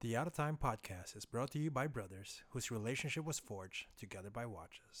The Out of Time podcast is brought to you by brothers whose relationship was forged together by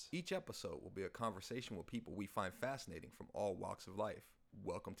watches. Each episode will be a conversation with people we find fascinating from all walks of life.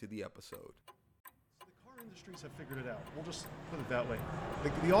 Welcome to the episode. The car industries have figured it out. We'll just put it that way.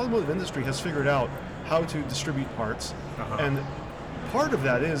 The automotive industry has figured out how to distribute parts, and part of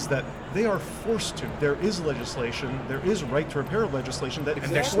that is that they are forced to. There is legislation, there is right to repair legislation that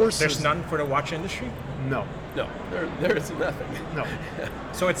forces... There's none for the watch industry? No. No, there is nothing. No.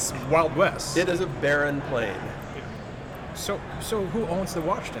 So it's Wild West. It is a barren plain. So who owns the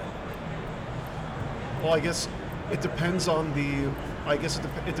watch then? Well, I guess it depends on the...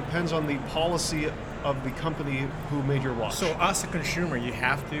 it depends on the policy of the company who made your watch. So as a consumer, you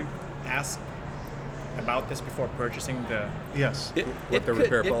have to ask about this before purchasing the... Yes. What the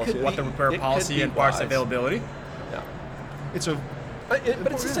repair policy and parts wise. availability? Yeah. It's a... But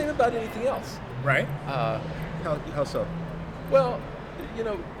it's the same about anything else. Right? How so? Well, you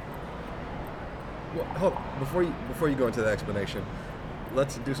know, Before you go into the explanation,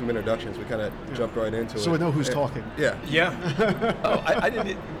 let's do some introductions. We kind of jumped right into it. So we know who's talking. Yeah. Yeah. I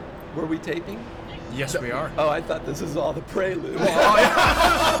didn't. Were we taping? Yes, we are. Oh, I thought this is all the prelude.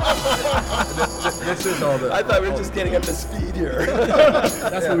 This is all the... I thought we were just getting up to speed here.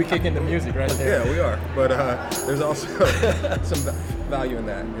 That's where we kick in the music right there. Yeah, we are. But there's also some value in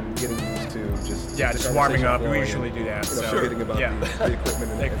that and getting used to just... Yeah, just warming up. We usually do that. Forgetting about the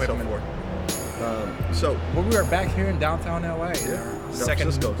equipment and so forth. Well, we are back here in downtown LA. Yeah, San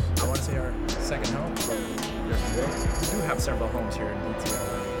Francisco. Francisco's. I want to say our second home. Yes, We do have several homes here in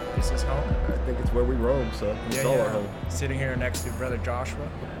DTLA. This is home. I think it's where we roam, so it's all our home. Sitting here next to Brother Joshua,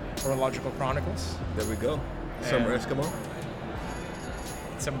 Horological Chronicles. There we go. Summer And- Eskimo.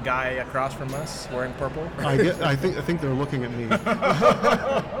 Some guy across from us wearing purple. I think they're looking at me.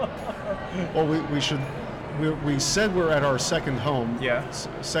 Well, we said we're at our second home. Yeah.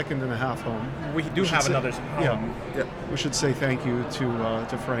 Second and a half home. We do have another home. Yeah. We should say thank you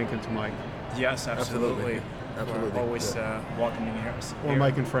to Frank and to Mike. Yes, absolutely. Absolutely. We're always welcoming you. Or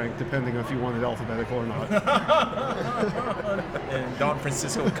Mike and Frank, depending on if you want it alphabetical or not. In Don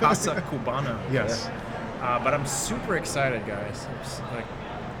Francisco Casa Cubana. Yes. But I'm super excited, guys.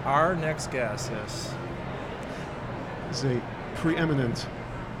 Our next guest Is a preeminent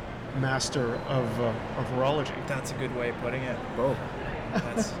master of horology. That's a good way of putting it. Oh,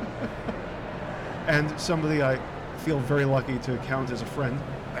 That's And somebody I feel very lucky to count as a friend.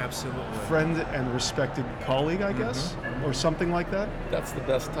 absolutely. Friend and respected colleague, I guess, or something like that. That's the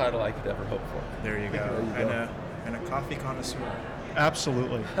best title I could ever hope for. There you go. And a coffee connoisseur.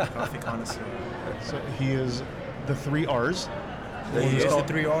 Absolutely. Coffee connoisseur. So he is the 3 R's. He is the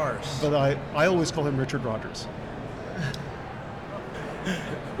 3 R's. But I always call him Richard Rogers.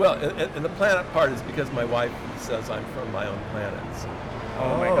 Well, and the planet part is because my wife says I'm from my own planet. So.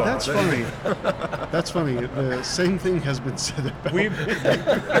 Oh my God. That's funny. That's funny. The same thing has been said about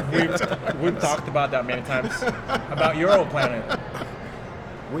We've talked about that many times about your old planet.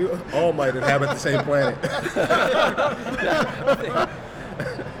 we all might inhabit the same planet.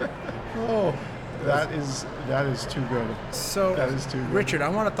 Oh, that is too good. So, That is too good. Richard, I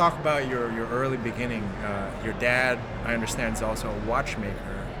want to talk about your early beginning. Your dad, I understand, is also a watchmaker.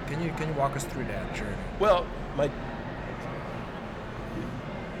 Can you walk us through that journey? Well,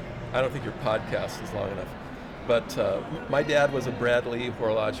 I don't think your podcast is long enough, but my dad was a Bradley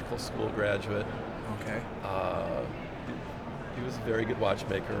Horological School graduate. Okay. He was a very good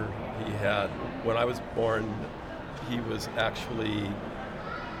watchmaker. When I was born, he was actually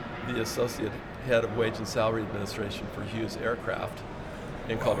the associate head of wage and salary administration for Hughes Aircraft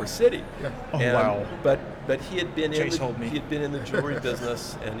in Culver City. Yeah. Oh, wow. But he had been Chase hold me. he had been in the jewelry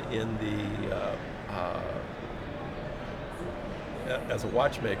business and in the as a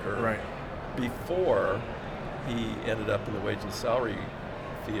watchmaker Right. before he ended up in the wage and salary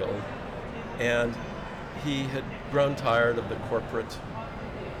field, and he had grown tired of the corporate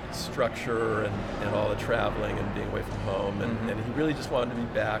structure and all the traveling and being away from home, and he really just wanted to be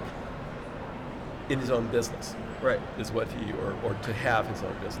back in his own business, Right. is what or to have his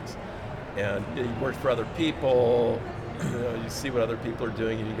own business. And he worked for other people. You see what other people are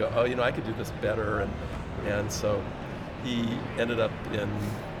doing and you go, oh, I could do this better, and so he ended up in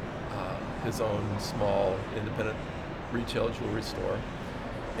his own small independent retail jewelry store.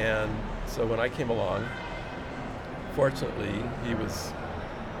 And so when I came along, fortunately, he was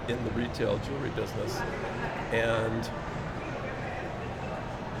in the retail jewelry business, and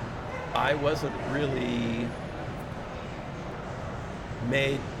I wasn't really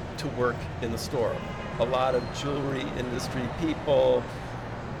made to work in the store. A lot of jewelry industry people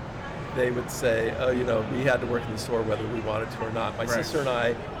they would say, oh, we had to work in the store whether we wanted to or not. My sister and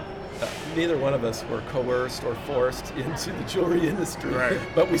I, neither one of us were coerced or forced into the jewelry industry,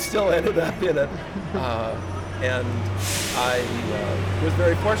 but we still ended up in it. And I was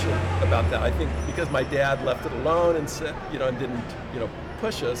very fortunate about that. I think because my dad left it alone and said, and didn't,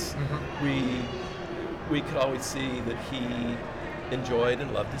 push us, we could always see that he enjoyed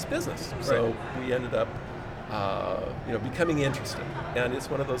and loved his business. So we ended up, becoming interested. And it's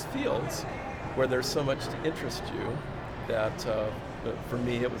one of those fields where there's so much to interest you that, for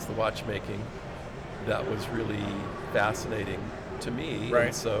me, it was the watchmaking that was really fascinating to me. Right.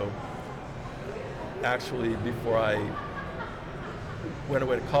 And so, actually, before I went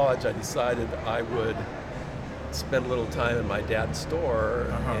away to college, I decided I would spend a little time in my dad's store,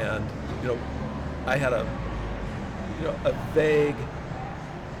 and I had a vague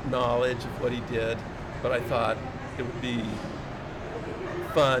knowledge of what he did, but I thought it would be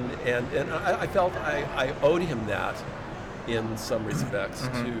fun, and I felt I owed him that in some respects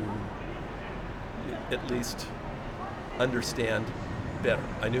to at least understand better.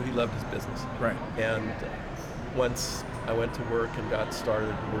 I knew he loved his business. Right. And once I went to work and got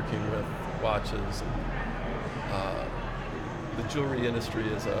started working with watches, the jewelry industry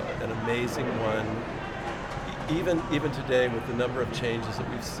is an amazing one. Even today, with the number of changes that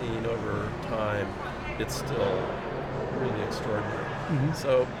we've seen over time, it's still really extraordinary.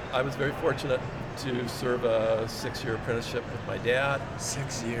 So I was very fortunate to serve a 6-year apprenticeship with my dad.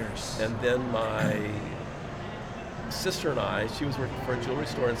 6 years. And then my sister and I, she was working for a jewelry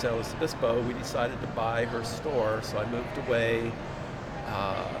store in San Luis Obispo. We decided to buy her store, so I moved away,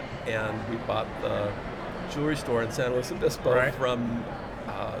 and we bought the jewelry store in San Luis Obispo from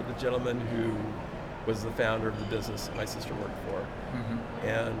the gentleman who was the founder of the business my sister worked for.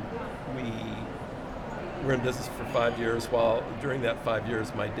 And we were in business for 5 years. While during that 5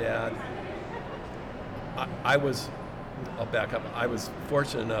 years, my dad, I'll back up, I was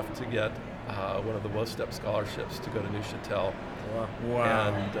fortunate enough to get one of the WOSTEP scholarships to go to Neuchâtel. Wow.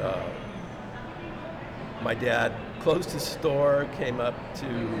 And my dad closed his store, came up to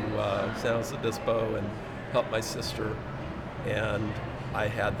San Luis Obispo and helped my sister, and I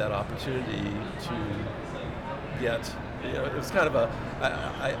had that opportunity to get, it was kind of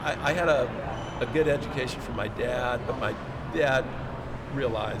I had a good education from my dad, but my dad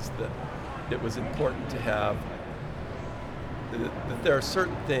realized that it was important to have, that there are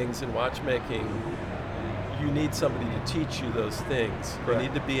certain things in watchmaking, you need somebody to teach you those things. You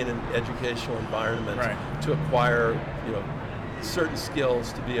need to be in an educational environment to acquire, certain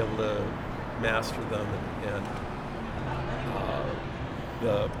skills to be able to master them, and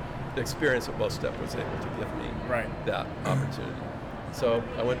the experience at WOSTEP was able to give me that opportunity. So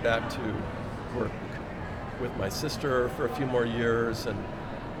I went back to work with my sister for a few more years, and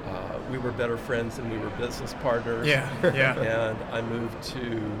we were better friends than we were business partners. And I moved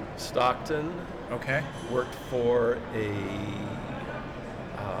to Stockton. Worked for a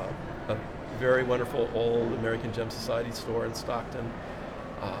very wonderful old American Gem Society store in Stockton.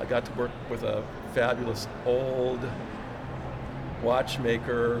 I got to work with a fabulous old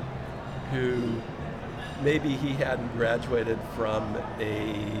watchmaker who maybe he hadn't graduated from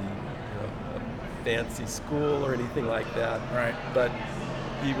a fancy school or anything like that. But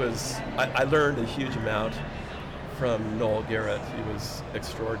he was, I learned a huge amount from Noel Garrett. He was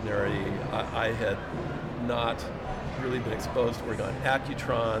extraordinary. I had not really been exposed to working on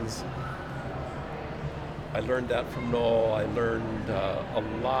Accutrons. I learned that from Noel. I learned a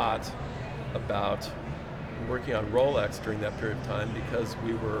lot about working on Rolex during that period of time because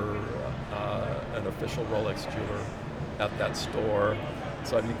we were an official Rolex jeweler at that store.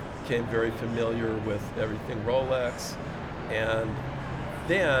 So I became very familiar with everything Rolex. And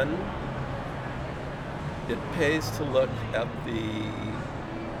then it pays to look at the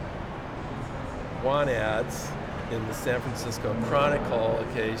want ads in the San Francisco Chronicle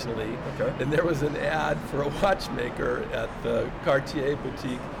occasionally. And there was an ad for a watchmaker at the Cartier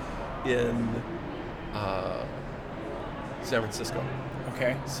boutique in San Francisco.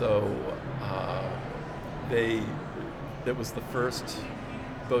 So it was the first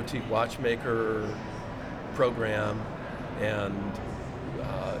boutique watchmaker program, and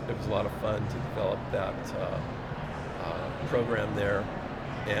it was a lot of fun to develop that program there.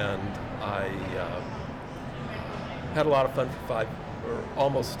 And I had a lot of fun for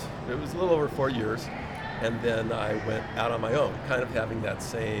it was a little over 4 years. And then I went out on my own, kind of having that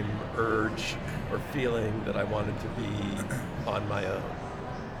same urge or feeling that I wanted to be on my own.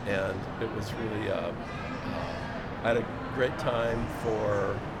 And it was really, I had a great time.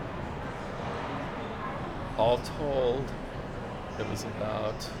 For all told, it was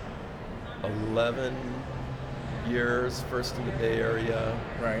about 11 years, first in the Bay Area,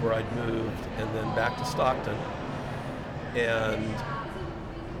 Right. where I'd moved, and then back to Stockton. And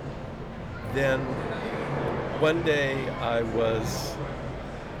then one day I was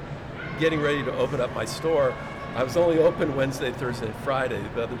getting ready to open up my store. I was only open Wednesday, Thursday, and Friday.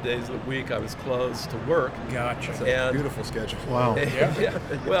 The other days of the week I was closed to work. Gotcha. And Beautiful schedule. Wow. yeah.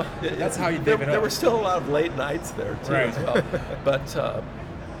 Well, That's how you there, live it there up. were still a lot of late nights there too, Right. as well. But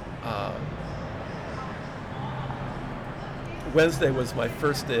Wednesday was my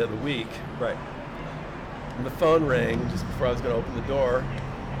first day of the week, Right. and the phone rang just before I was going to open the door,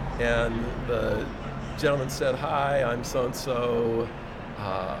 and the gentleman said, "Hi, I'm so and so.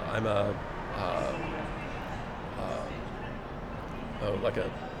 I'm a like a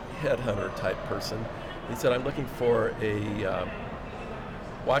headhunter type person." He said, "I'm looking for a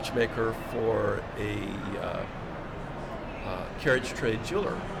watchmaker for a carriage trade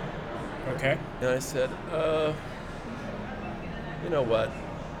jeweler." Okay. And I said, "You know what?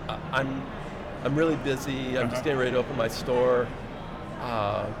 I'm really busy. I'm just getting ready to open my store.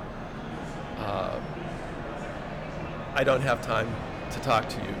 I don't have time to talk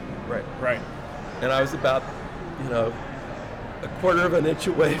to you." Right. Right. And I was about, a quarter of an inch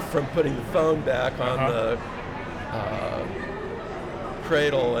away from putting the phone back on the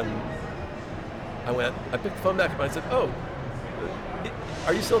cradle, and I picked the phone back up and I said, "Oh,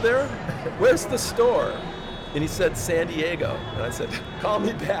 are you still there? Where's the store?" And he said, "San Diego." And I said, "Call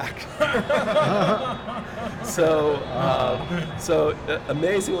me back." So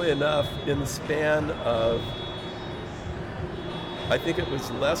amazingly enough, in the span of, I think it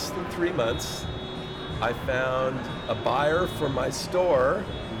was less than 3 months, I found a buyer for my store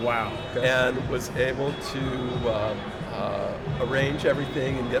Wow. and was able to arrange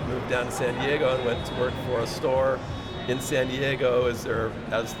everything and get moved down to San Diego, and went to work for a store in San Diego as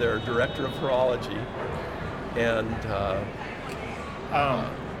their director of horology. And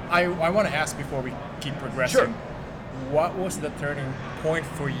I want to ask before we keep progressing. Sure. What was the turning point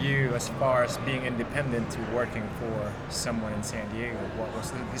for you as far as being independent to working for someone in San Diego? What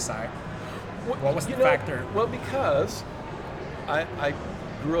was the desire? What was the factor? Well, because I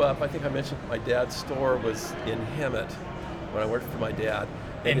grew up, I think I mentioned my dad's store was in Hemet when I worked for my dad.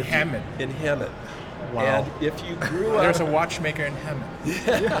 In Hemet? In Hemet. Wow. And if you grew up... There's a watchmaker in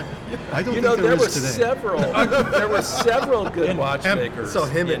Hemet. I don't think there there were is today. several good watchmakers. So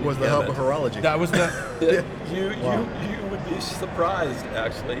Hemet in was the hub of horology. That was the You would be surprised,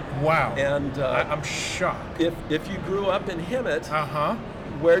 actually. wow. And I'm shocked. if you grew up in Hemet,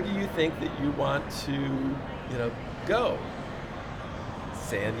 where do you think that you want to, go?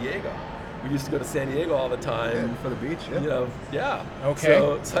 San Diego. We used to go to San Diego all the time. Yeah, for the beach, yeah. Yeah. Okay.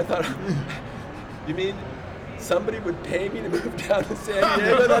 So I thought, you mean somebody would pay me to move down to San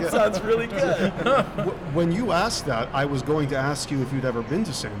Diego? That sounds really good. When you asked that, I was going to ask you if you'd ever been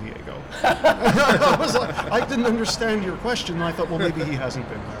to San Diego. I didn't understand your question, and I thought, well, maybe he hasn't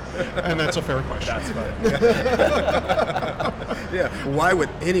been there. And that's a fair question. That's fine. Yeah. Why would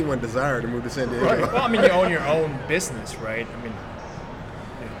anyone desire to move to San Diego? Right. Well, I mean, you own your own business, right? I mean,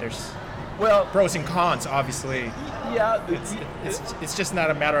 there's pros and cons, obviously. Yeah. It's just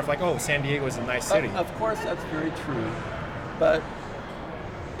not a matter of like, oh, San Diego is a nice city. Of course, that's very true. But,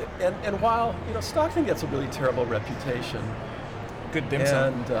 and while, Stockton gets a really terrible reputation, Good dim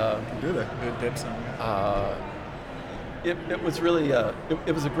sum. and Do they? Good dim sum. it was really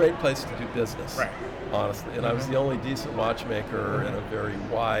it was a great place to do business, Right. honestly. And I was the only decent watchmaker in a very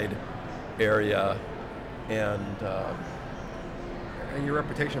wide area, and And your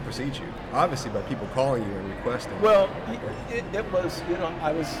reputation precedes you, obviously, by people calling you and requesting. well, it was,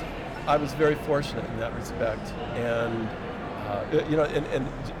 I was very fortunate in that respect. And and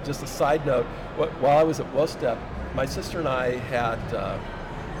just a side note, while I was at WOSTEP, my sister and I had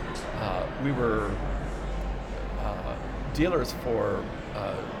we were dealers for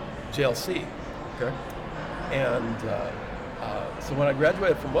JLC. Okay. And so when I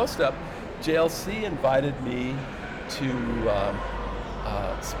graduated from WOSTEP, JLC invited me to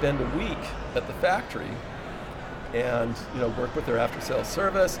spend a week at the factory and work with their after-sales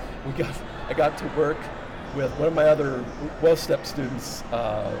service. I got to work with one of my other WOSTEP students,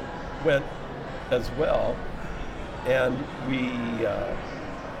 went as well, and we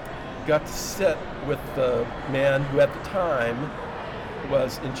got to sit with the man who at the time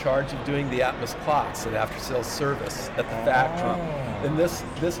was in charge of doing the Atmos clocks and after-sales service at the factory. And this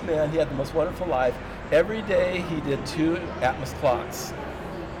man, he had the most wonderful life. Every day he did 2 Atmos clocks.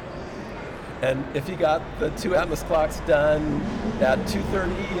 And if he got the 2 Atmos clocks done at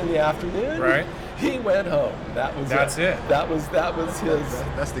 2:30 in the afternoon, Right. he went home. That's it. That was his.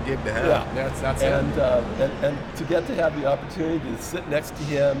 That's the gig to have. Yeah, That's and, it. and to get to have the opportunity to sit next to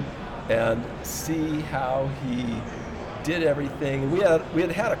him and see how he did everything. And we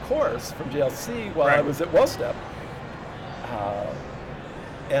had a course from JLC while I Right. was at WOSTEP.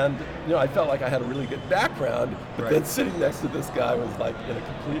 And I felt like I had a really good background, but Right. then sitting next to this guy was like in a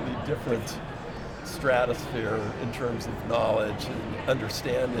completely different stratosphere in terms of knowledge and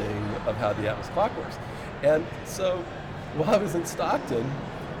understanding of how the Atmos clock works. And so while I was in Stockton,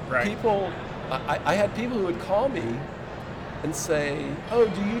 Right. I had people who would call me and say, "Oh,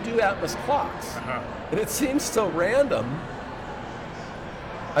 do you do Atmos clocks?" And it seems so random.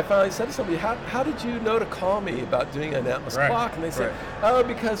 I finally said to somebody, how did you know to call me about doing an Atmos Right. clock? And they said, "Oh,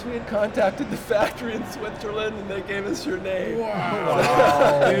 because we had contacted the factory in Switzerland and they gave us your name."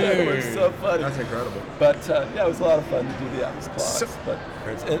 Wow. It was so funny. That's incredible. But yeah, it was a lot of fun to do the Atmos clocks. So- But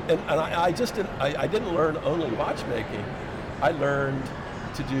I just didn't learn only watchmaking. I learned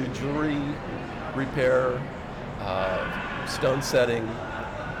to do jewelry repair, stone setting,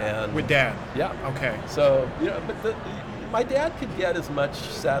 and With Dad. yeah. Okay. So but my dad could get as much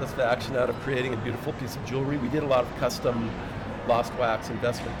satisfaction out of creating a beautiful piece of jewelry. We did a lot of custom lost wax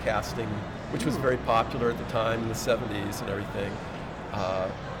investment casting, which was very popular at the time in the 70s and everything.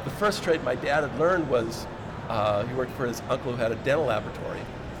 The first trade my dad had learned was he worked for his uncle who had a dental laboratory,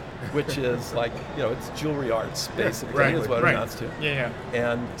 which is like, it's jewelry arts, basically, Right. is what it Right. amounts to. Yeah.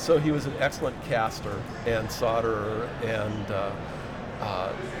 And so he was an excellent caster and solderer, and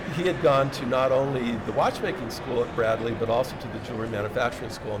he had gone to not only the watchmaking school at Bradley, but also to the jewelry manufacturing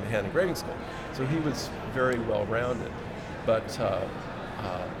school and the hand engraving school. So he was very well-rounded. But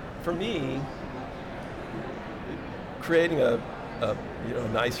for me, creating a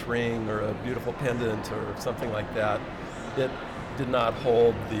nice ring or a beautiful pendant or something like that, it did not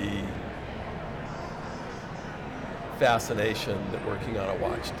hold the fascination that working on a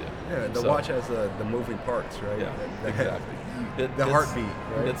watch did. Yeah, the So- watch has the moving parts, right? Yeah, exactly. The It's- heartbeat,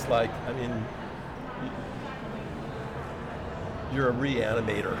 right? It's like, you're a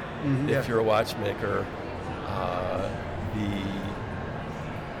reanimator if Yeah. you're a watchmaker.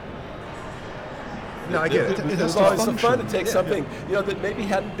 No, I get it. It It has was to always so function. fun to take Yeah, something that maybe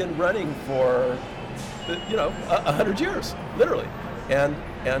hadn't been running for 100 years, literally, and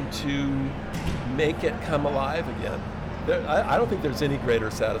to make it come alive again. I don't think there's any greater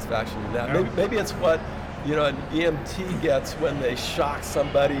satisfaction than that. No. Maybe it's what an EMT gets when they shock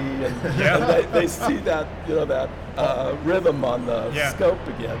somebody and, Yeah. and they see that rhythm on the Yeah. scope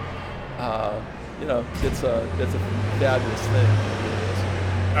again. It's a fabulous thing.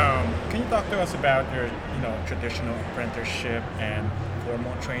 Can you talk to us about your, traditional apprenticeship and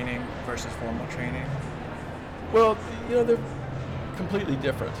formal training versus formal training? Well, they're completely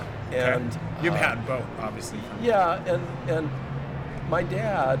different. And You've had both, obviously. yeah, and my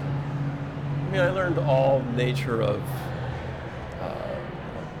dad, I learned all nature of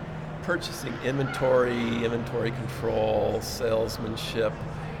purchasing inventory control, salesmanship,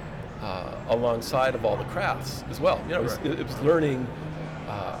 alongside of all the crafts as well. It was learning.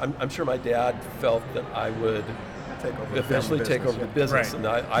 I'm sure my dad felt that I would Take over the eventually family take over the business, Right.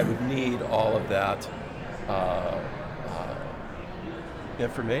 and I would need all of that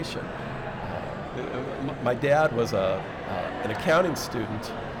information. My dad was an accounting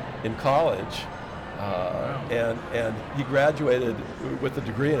student in college, and he graduated with a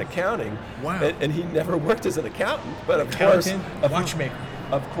degree in accounting. Wow. And he never worked as an accountant, but of course, Accountant, watchmaker.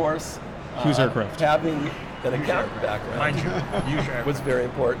 of course, Hughes Aircraft. having an accountant background Mind you, usually. was very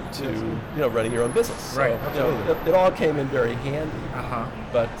important to running your own business. So, Right, it all came in very handy. Uh-huh.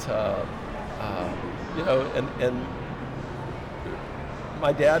 But and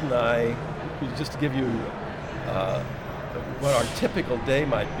my dad and I, just to give you what our typical day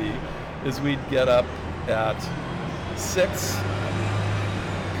might be, is we'd get up at 6,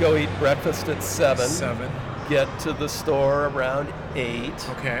 go eat breakfast at 7, get to the store around 8,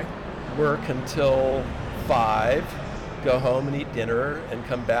 Okay. work until 5, go home and eat dinner, and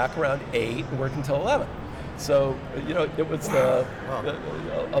come back around 8 and work until 11. So, it was a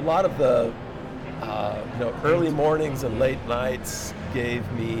lot of the early mornings and late nights gave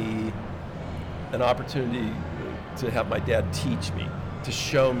me an opportunity to have my dad teach me, to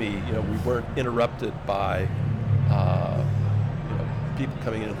show me, we weren't interrupted by people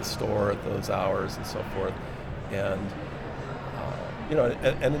coming into the store at those hours and so forth. And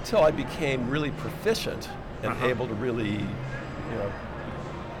and until I became really proficient and able to really,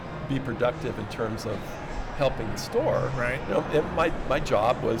 be productive in terms of helping the store, Right. you know, my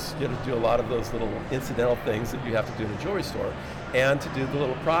job was, you know, to do a lot of those little incidental things that you have to do in a jewelry store, and to do the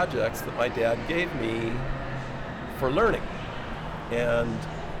little projects that my dad gave me for learning. And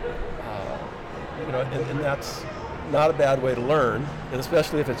you know, and that's not a bad way to learn, and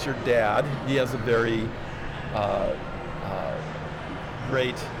especially if it's your dad. He has a very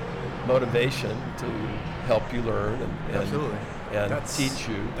great motivation to help you learn and Absolutely. and teach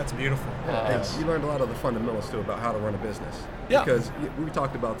you. That's beautiful. And you learned a lot of the fundamentals too about how to run a business. Yeah. Because we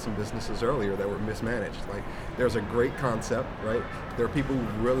talked about some businesses earlier that were mismanaged. Like there's a great concept, right? There are people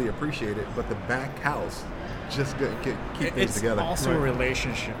who really appreciate it, but the back house just keep things It's together. also a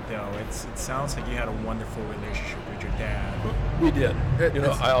relationship, though. It sounds like you had a wonderful relationship with your dad. We did. You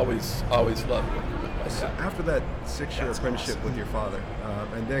know, It's- I always loved it. So after that 6-year That's apprenticeship awesome. with your father,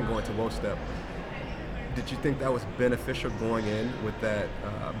 and then going to WOSTEP, did you think that was beneficial going in with that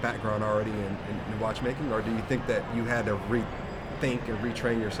background already in watchmaking, or do you think that you had to rethink and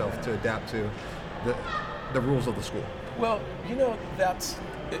retrain yourself to adapt to the rules of the school? Well, you know,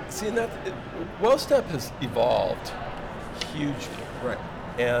 WOSTEP has evolved hugely. Right.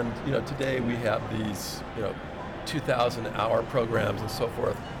 And, you know, today we have these, you know, 2,000-hour programs and so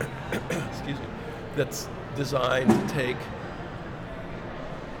forth, excuse me, that's designed to take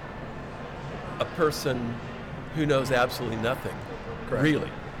a person who knows absolutely nothing, Correct. really,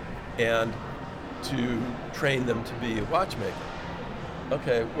 and to train them to be a watchmaker.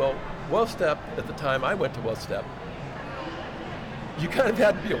 Okay, well, WOSTEP, at the time I went to WOSTEP, you kind of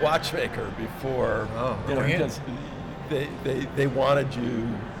had to be a watchmaker before, you know, yeah. because they wanted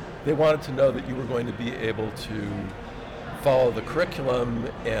to know that you were going to be able to follow the curriculum,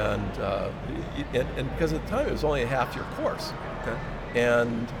 and because at the time it was only a half-year course, Okay.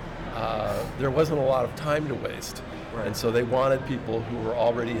 and there wasn't a lot of time to waste. Right. And so they wanted people who were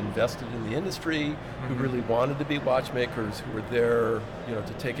already invested in the industry, who really wanted to be watchmakers, who were there, you know,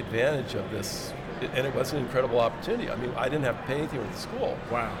 to take advantage of this. And it was an incredible opportunity. I mean, I didn't have to pay anything with the school.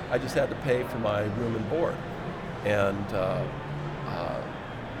 Wow. I just had to pay for my room and board. And,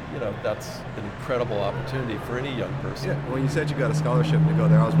 you know, that's an incredible opportunity for any young person. Yeah. When you said you got a scholarship to go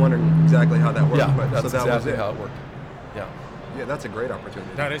there, I was wondering exactly how that worked. Yeah, but, that's so that exactly was it. how it worked. Yeah. Yeah, that's a great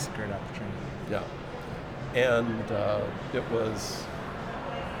opportunity. That is a great opportunity. Yeah, and it was,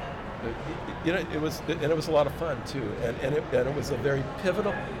 you know, it was a lot of fun too, and it was a very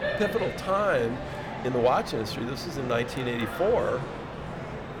pivotal time in the watch industry. This was in 1984,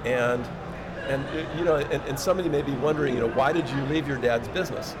 and you know, and somebody may be wondering, you know, why did you leave your dad's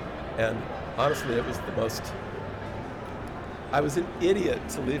business? And honestly, it was I was an idiot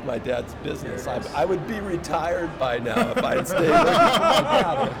to leave my dad's business. I would be retired by now if I had stayed with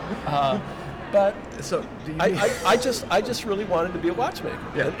my dad. But So do you I just really wanted to be a watchmaker.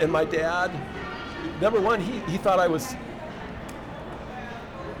 Yeah. And my dad, number one, he thought I was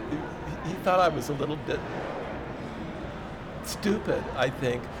a little bit stupid, I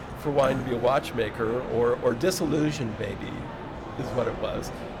think, for wanting to be a watchmaker, or disillusioned maybe is what it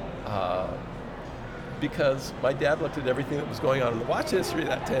was. Because my dad looked at everything that was going on in the watch industry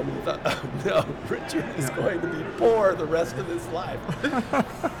that time and he thought, oh no, Richard is going to be poor the rest of his life.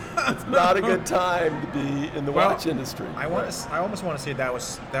 It's not a good time to be in the watch industry. I almost want to say that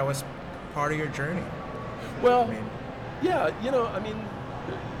was part of your journey. Well, I mean, yeah, you know, I mean,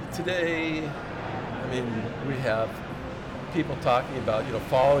 today, I mean, we have people talking about, you know,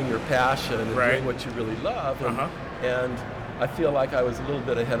 following your passion and Right. doing what you really love. And, Uh-huh. and I feel like I was a little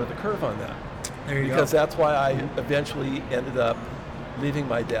bit ahead of the curve on that. there you Because go. that's why I eventually ended up leaving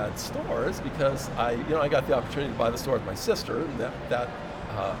my dad's stores, because I got the opportunity to buy the store with my sister, and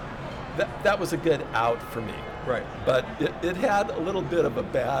that was a good out for me. Right. But it had a little bit of a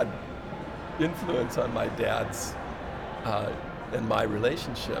bad influence on my dad's and my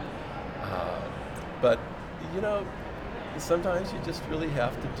relationship. But you know, sometimes you just really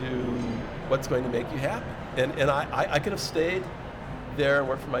have to do what's going to make you happy. And I could have stayed there and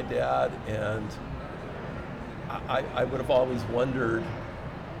worked for my dad, and I would have always wondered,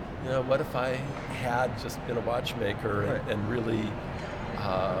 you know, what if I had just been a watchmaker and, Right. and really,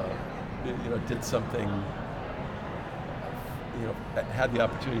 you know, did something, you know, had the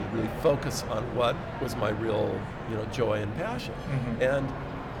opportunity to really focus on what was my real, you know, joy and passion. Mm-hmm. And,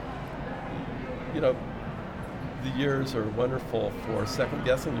 you know, the years are wonderful for second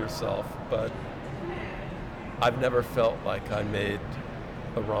guessing yourself, but I've never felt like I made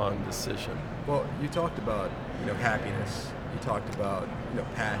a wrong decision. Well, you talked about, you know, happiness. You talked about, you know,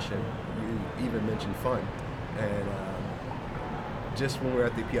 passion. You even mentioned fun. And just when we were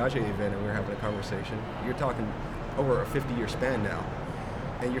at the Piaget event and we were having a conversation, you're talking over a 50-year span now,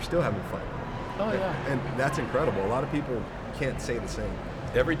 and you're still having fun. Oh yeah. And that's incredible. A lot of people can't say the same.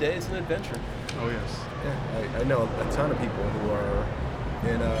 Every day is an adventure. Oh yes. Yeah, I know a ton of people who are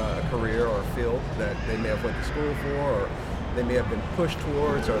in a career or a field that they may have went to school for, or they may have been pushed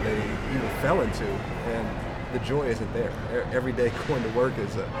towards, or they even fell into, and the joy isn't there. Every day going to work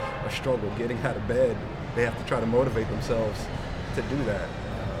is a struggle. Getting out of bed, they have to try to motivate themselves to do that.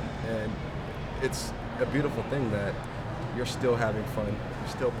 And it's a beautiful thing that you're still having fun, you're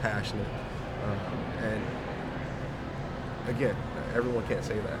still passionate, and again, everyone can't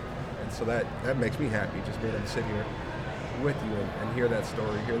say that. And so that makes me happy, just being able to sit here with you and hear that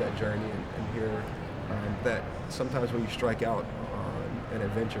story, hear that journey, and hear that sometimes when you strike out on an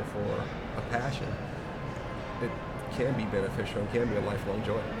adventure for a passion, it can be beneficial and can be a lifelong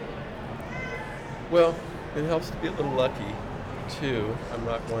joy. Well, it helps to be a little lucky, too. I'm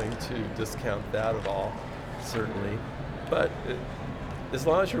not going to discount that at all, certainly. But as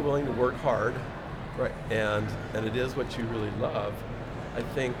long as you're willing to work hard, Right. and it is what you really love, I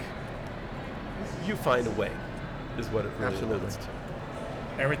think you find a way, is what it really Absolutely. amounts to.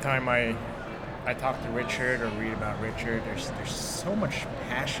 Every time I talk to Richard or read about Richard, there's so much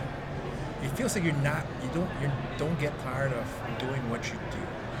passion. It feels like you don't get tired of doing what you do.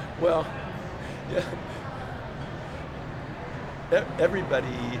 Well, yeah.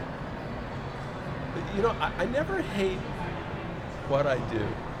 Everybody, I never hate what I do.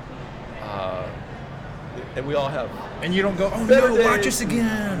 And we all have. And you don't go, oh better no, watch days. us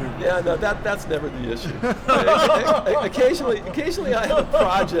again. Yeah, no, that's never the issue. Occasionally I have a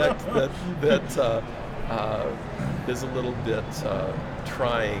project that is a little bit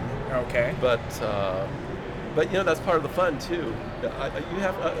trying. Okay. But that's part of the fun too. You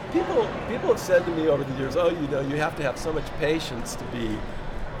have people have said to me over the years, you have to have so much patience to be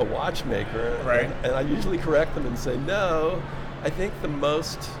a watchmaker. Right. And I usually correct them and say, no. I think the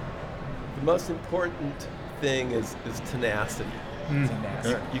most important thing is tenacity.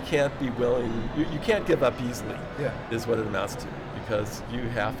 You can't be willing. You can't give up easily. Yeah. Is what it amounts to, because you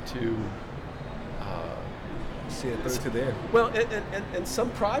have to. See it through to the end. Well, and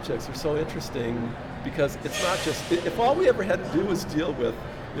some projects are so interesting because it's not just, if all we ever had to do was deal with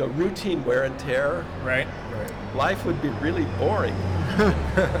routine wear and tear, Right. life would be really boring.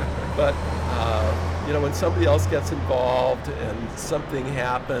 But when somebody else gets involved and something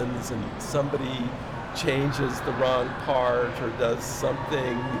happens and somebody changes the wrong part or does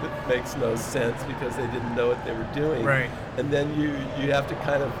something that makes no sense because they didn't know what they were doing, Right. and then you have to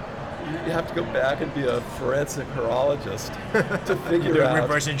you have to go back and be a forensic horologist to figure Do out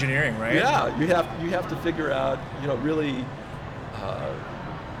reverse engineering, right? Yeah, you have to figure out, really.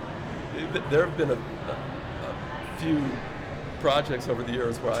 There have been a few projects over the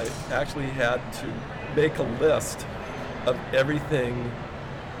years where I actually had to make a list of everything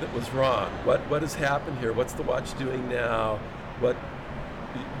that was wrong. What has happened here? What's the watch doing now? What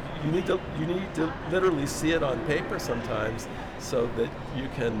you need to literally see it on paper sometimes, so that you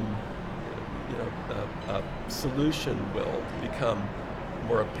can, a solution will become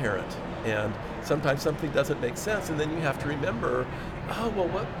more apparent. And sometimes something doesn't make sense, and then you have to remember,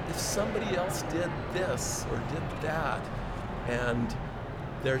 what if somebody else did this or did that? And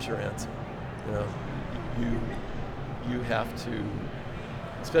there's your answer. You have to,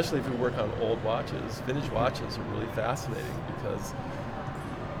 especially if you work on old watches. Vintage watches are really fascinating because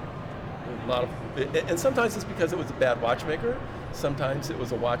a lot of, and sometimes it's because it was a bad watchmaker. Sometimes it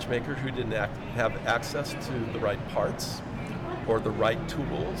was a watchmaker who didn't have access to the right parts or the right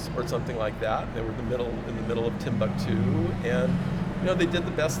tools or something like that. They were in the middle of Timbuktu, and they did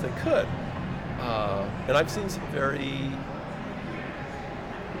the best they could. And I've seen some very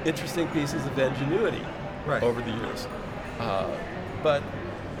interesting pieces of ingenuity over the years. But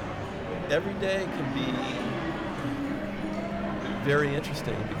every day can be very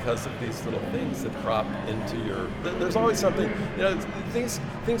interesting because of these little things that crop into your. There's always something.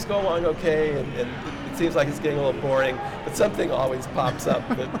 Things go along okay, and it seems like it's getting a little boring, but something always pops up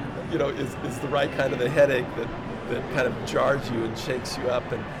that is the right kind of a headache that kind of jars you and shakes you up,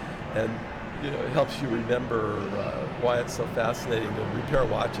 and it helps you remember why it's so fascinating to repair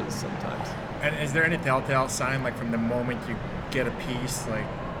watches sometimes. And is there any telltale sign, like from the moment you get a piece, like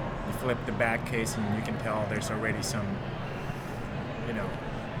you flip the back case and you can tell there's already some,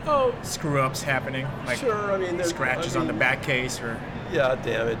 screw-ups happening? Like sure, there's scratches on the back case, or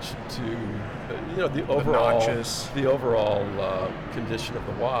damage to the overall condition of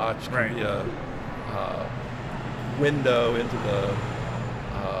the watch. Can be a window into the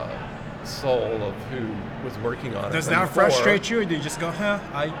soul of who was working on it. Does that frustrate you, or do you just go,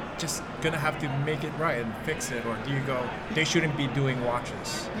 I just gonna have to make it right and fix it, or do you go, they shouldn't be doing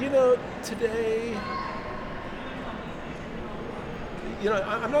watches? Today,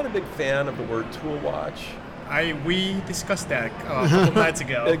 I'm not a big fan of the word tool watch. We discussed that a couple nights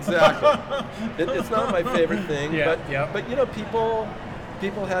ago. Exactly. It's not my favorite thing, Yeah, but yeah.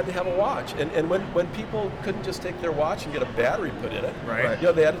 people had to have a watch, and when people couldn't just take their watch and get a battery put in it, Right.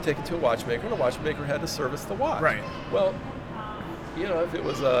 they had to take it to a watchmaker, and the watchmaker had to service the watch. Right. Well, if it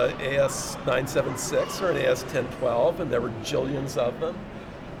was a AS 976 or an AS 1012, and there were jillions of them,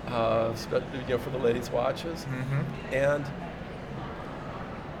 for the ladies' watches, and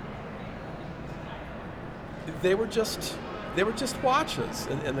they were just watches,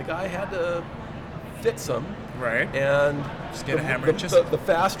 and the guy had to fix them. Right. And just get a hammer and just the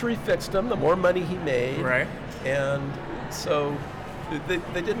faster he fixed them, the more money he made. Right. And so they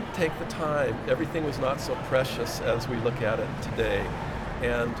didn't take the time. Everything was not so precious as we look at it today.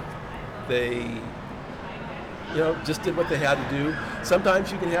 And they just did what they had to do.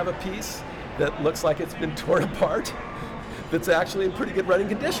 Sometimes you can have a piece that looks like it's been torn apart that's actually in pretty good running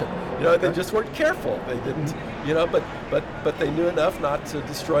condition. They just weren't careful. They didn't, but they knew enough not to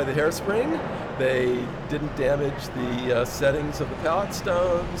destroy the hairspring. They didn't damage the settings of the pallet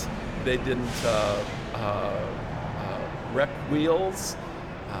stones. They didn't wreck wheels.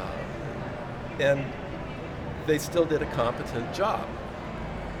 And they still did a competent job.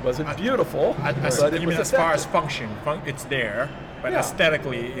 Wasn't beautiful, but it was as far as effective. function, it's there, but Yeah.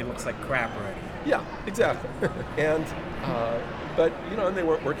 aesthetically it looks like crap already. Yeah, exactly. And but and they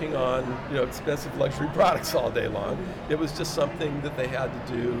weren't working on expensive luxury products all day long. It was just something that they had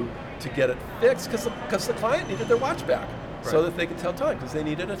to do to get it fixed because the client needed their watch back so that they could tell time, because they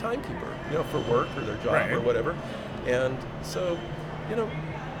needed a timekeeper, for work or their job Right. or whatever. And so,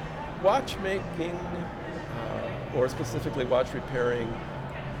 watchmaking or specifically watch repairing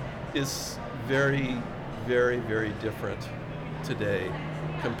is very, very, very different today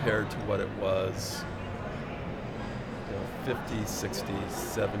compared to what it was 50, 60,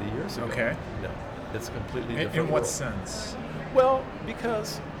 70 years ago. Okay. No, it's a completely different In what world. sense? Well,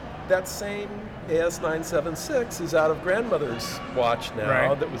 because that same AS 976 is out of grandmother's watch now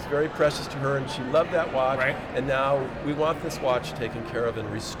Right. that was very precious to her, and she loved that watch, Right. and now we want this watch taken care of and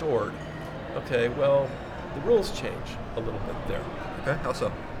restored. Okay, well, the rules change a little bit there. Okay, how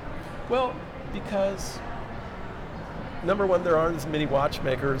so? Well, because number one, there aren't as many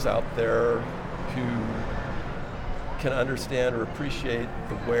watchmakers out there who can understand or appreciate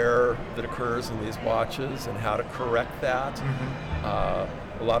the wear that occurs in these watches and how to correct that.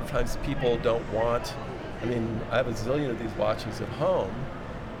 A lot of times people don't want, I have a zillion of these watches at home,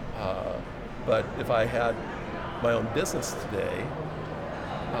 but if I had my own business today,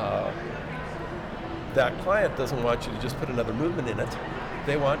 that client doesn't want you to just put another movement in it.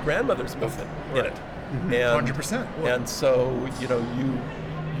 They want grandmother's movement in it. And 100%. And so,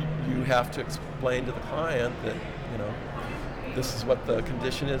 you have to explain to the client that, this is what the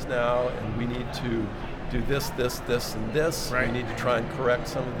condition is now, and we need to do this, and this. Right. We need to try and correct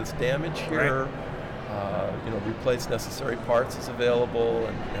some of this damage here. Replace necessary parts as available,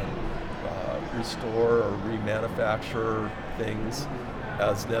 and restore or remanufacture things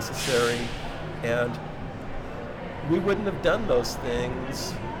as necessary. And we wouldn't have done those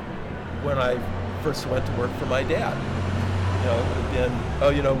things when I first went to work for my dad. It would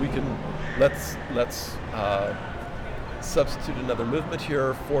have been, we can, let's substitute another movement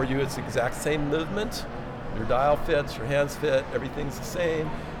here for you. It's the exact same movement. Your dial fits, your hands fit, everything's the same,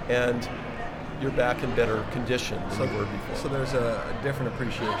 and you're back in better condition than you were before. So there's a different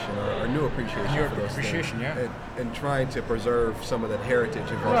appreciation or a new appreciation for those appreciation, things. yeah. And trying to preserve some of that heritage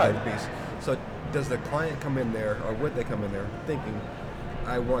involved in the piece. So does the client come in there, or would they come in there thinking,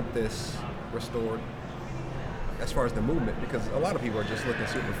 I want this restored as far as the movement? Because a lot of people are just looking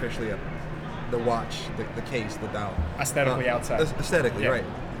superficially at the watch, the case, the dial. Aesthetically outside. Aesthetically, Yeah. right.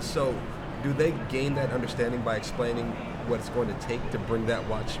 So do they gain that understanding by explaining what it's going to take to bring that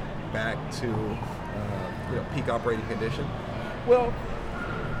watch back to peak operating condition? Well,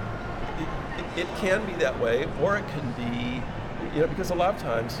 it can be that way, or it can be, because a lot of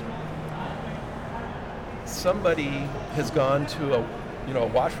times somebody has gone to a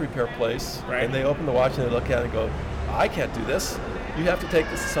watch repair place, Right. and they open the watch and they look at it and go, I can't do this. You have to take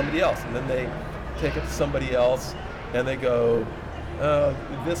this to somebody else. And then they take it to somebody else and they go,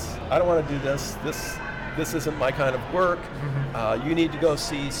 I don't want to do this. This isn't my kind of work. You need to go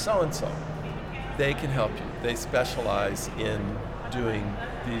see so-and-so. They can help you. They specialize in doing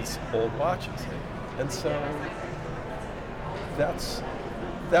these old watches. And so that's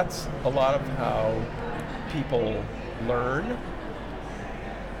that's a lot of how people learn,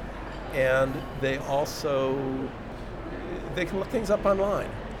 and they can look things up online.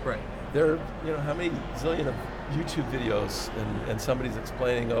 Right. There, how many zillion of YouTube videos, and somebody's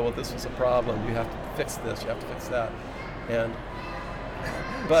explaining, oh, well, this was a problem, you have to fix this, you have to fix that.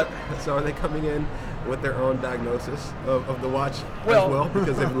 But so are they coming in with their own diagnosis of the watch as well,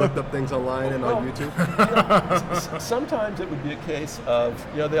 because they've looked up things online and on YouTube? Sometimes it would be a case of,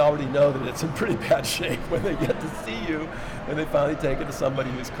 they already know that it's in pretty bad shape when they get to see you, and they finally take it to somebody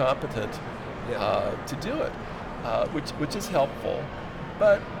who's competent to do it, which is helpful.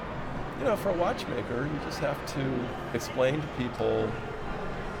 But for a watchmaker, you just have to explain to people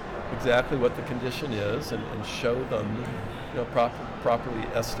exactly what the condition is and show them, properly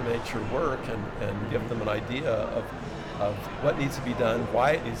estimate your work and give them an idea of what needs to be done,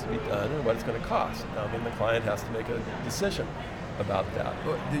 why it needs to be done, and what it's going to cost. Now, then the client has to make a decision about that.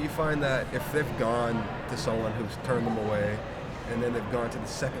 Well, do you find that if they've gone to someone who's turned them away, and then they've gone to the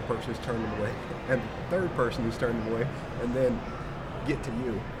second person who's turned them away, and the third person who's turned them away, and then get to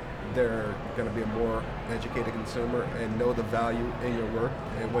you, they're going to be a more educated consumer and know the value in your work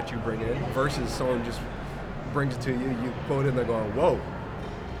and what you bring in, versus someone just brings it to you, you quote it, and they're going, whoa,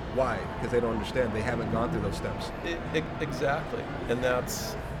 why? Because they don't understand. They haven't gone through those steps. Exactly. And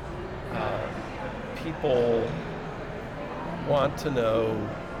that's, people want to know,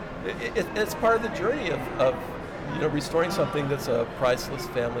 it's part of the journey of restoring something that's a priceless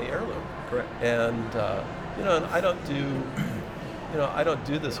family heirloom. Correct. And, and I don't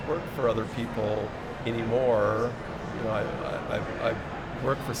do this work for other people anymore. I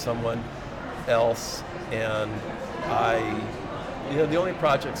work for someone else, and the only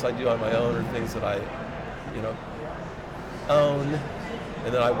projects I do on my own are things that I, own,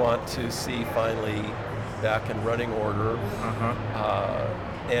 and that I want to see finally back in running order.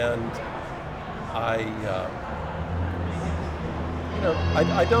 And I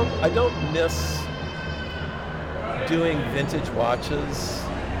don't miss doing vintage watches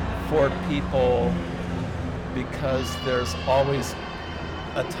for people, because there's always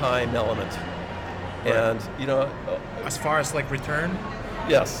a time element. Right. And as far as like return?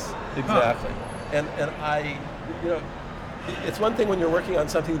 Yes, exactly. And I, it's one thing when you're working on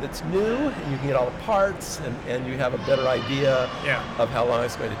something that's new and you can get all the parts and you have a better idea of how long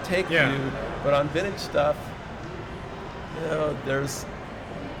it's going to take you. But on vintage stuff, there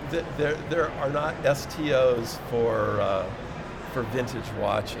are not STOs for vintage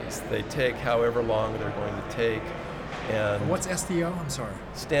watches. They take however long they're going to take. And what's STO? I'm sorry.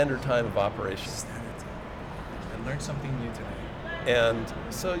 Standard time of operation. Standard time. I learned something new today. And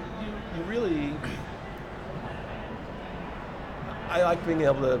so you really, I like being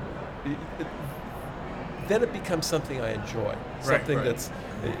able to, then it becomes something I enjoy. Something that's,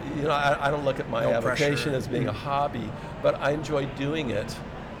 I don't look at my avocation as being a hobby, but I enjoy doing it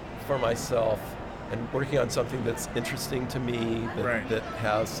for myself and working on something that's interesting to me, that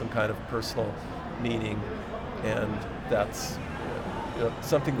has some kind of personal meaning, and that's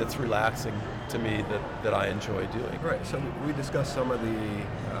something that's relaxing to me that I enjoy doing. Right. So we discussed some of the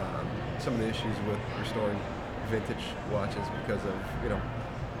issues with restoring vintage watches because of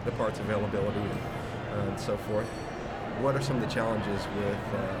the parts availability and so forth. What are some of the challenges with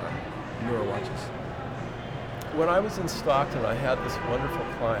newer watches? When I was in Stockton, I had this wonderful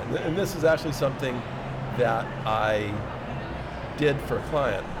client, and this is actually something that I did for a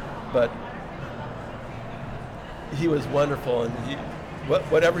client, but he was wonderful, and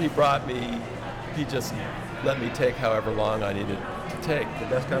whatever he brought me, he just let me take however long I needed to take. The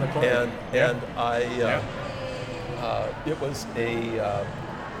best kind of client. And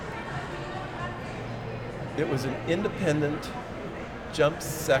it was an independent jump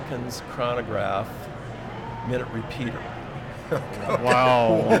seconds chronograph minute repeater.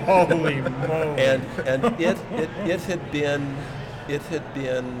 Wow! Holy moly! And it had been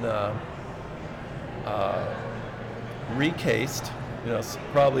recased,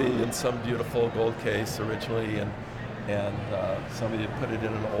 probably in some beautiful gold case originally, and somebody had put it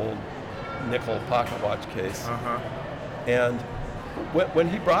in an old nickel pocket watch case. And when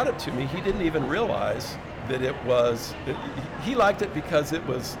he brought it to me, he didn't even realize that it was. He liked it because it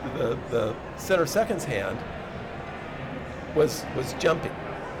was the center seconds hand was jumping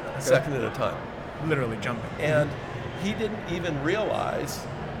a second at a time. Literally jumping. And he didn't even realize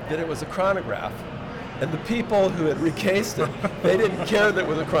that it was a chronograph. And the people who had recased it, they didn't care that it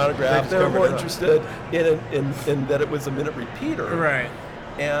was a chronograph. They were more interested in that it was a minute repeater. Right.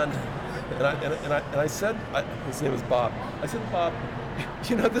 And I said, his name was Bob. I said, Bob,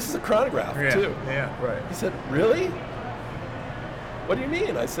 this is a chronograph too. Yeah. Right. He said, really? what do you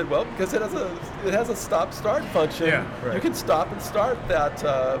mean? I said, well, because it has a stop-start function. Yeah, right. You can stop and start that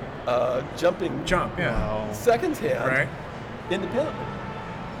jumping Jump, yeah. Wow. seconds hand Right. independently.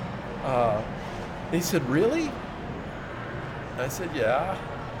 He said, really? I said, yeah,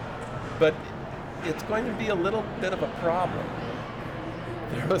 but it's going to be a little bit of a problem.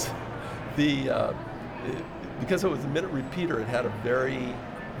 There was because it was a minute repeater, it had a very,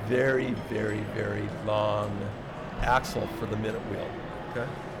 very, very, very long axle for the minute wheel. Okay.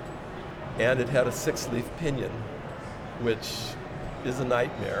 And it had a 6-leaf pinion, which is a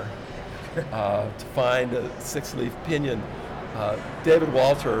nightmare to find a 6-leaf pinion. David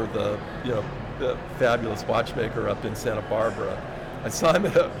Walter, the fabulous watchmaker up in Santa Barbara, I saw him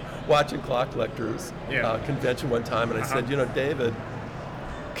at a watch and clock collectors convention one time, and I said, David,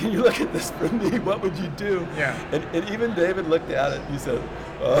 can you look at this for me? What would you do? Yeah. And even David looked at it. And he said,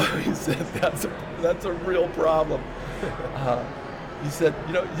 that's a real problem. He said,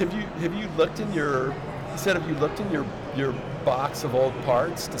 have you looked in your box of old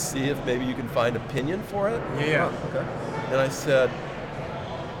parts to see if maybe you can find a pinion for it? Yeah. Okay. And I said,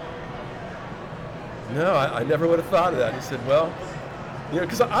 no, I never would have thought of that. And he said, well,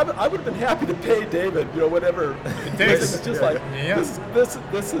 because I would have been happy to pay David, whatever. This. It's just like, Yeah.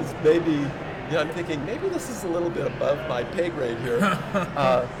 this is maybe, I'm thinking, maybe this is a little bit above my pay grade here.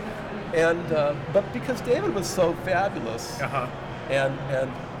 But because David was so fabulous, and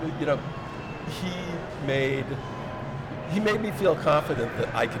he made me feel confident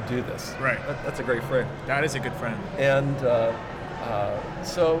that I could do this. Right. That's a great friend. That is a good friend. And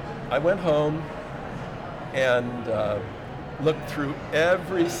so I went home and looked through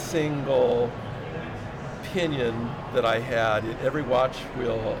every single pinion that I had, in every watch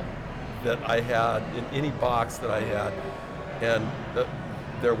wheel that I had, in any box that I had, and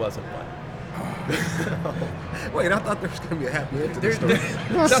there wasn't one. Wait, I thought there was going to be a happy end to the story.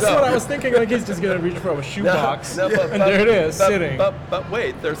 That's what I was thinking. Like he's just gonna reach for a shoebox, and there it is, sitting. But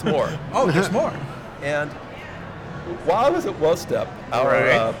wait, there's more. Oh, there's more. And while I was at WOSTEP,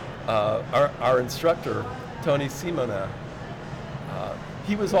 our instructor, Tony Simona,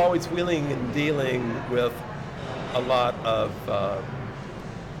 he was always wheeling and dealing with a lot of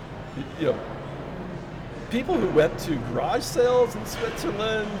people who went to garage sales in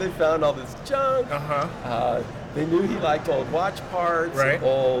Switzerland. They found all this junk. They knew he liked old watch parts, and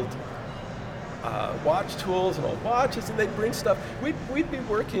old watch tools and old watches, and they'd bring stuff. We'd be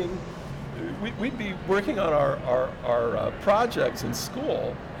working on our projects in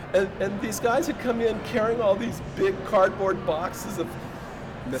school, and these guys would come in carrying all these big cardboard boxes of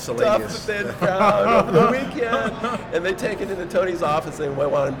stuff that they'd found over the weekend, and they take it into Tony's office and they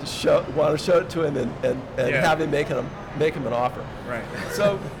want to show it to him and have him make him an offer. Right.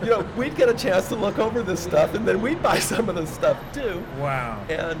 So we'd get a chance to look over this stuff, and then we'd buy some of this stuff too. Wow.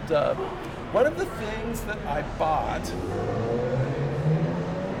 And one of the things that I bought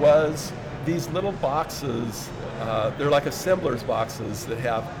was these little boxes. They're like assemblers boxes that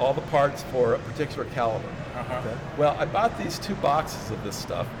have all the parts for a particular caliber. Okay. Well, I bought these 2 boxes of this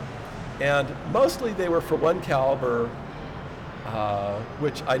stuff, and mostly they were for one caliber,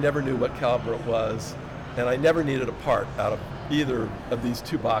 which I never knew what caliber it was, and I never needed a part out of either of these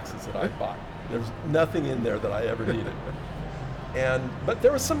 2 boxes that I bought. There's nothing in there that I ever needed. But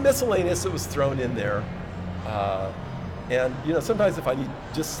there was some miscellaneous that was thrown in there, and sometimes if I need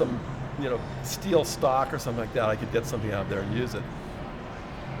just some steel stock or something like that, I could get something out there and use it.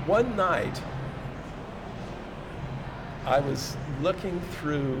 One night, I was looking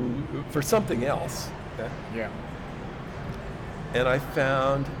through for something else. Okay. Yeah. And I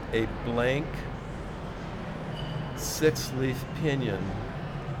found a blank 6-leaf pinion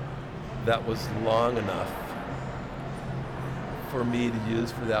that was long enough for me to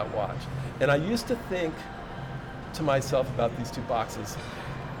use for that watch. And I used to think to myself about these 2 boxes,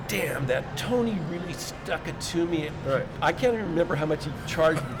 damn, that Tony really stuck it to me. Right. I can't even remember how much he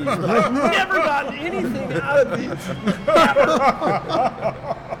charged for these. I've never gotten anything out of these.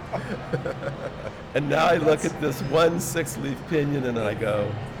 And now I look at this one 6-leaf pinion and I go,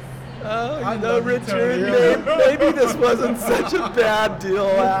 oh, Richard, maybe this wasn't such a bad deal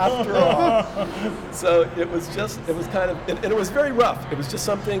after all. So it was kind of, and it was very rough. It was just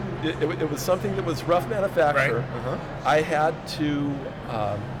something, it was something that was rough manufacture. Right. I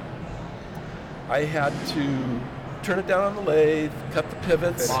had to turn it down on the lathe, cut the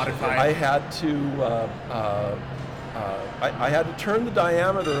pivots. Modify it. I had to turn the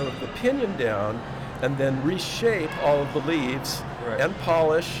diameter of the pinion down and then reshape all of the leaves and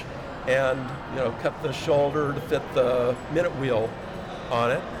polish and cut the shoulder to fit the minute wheel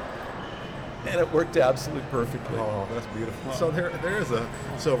on it. and it worked absolutely perfectly. Oh, that's beautiful. So there is a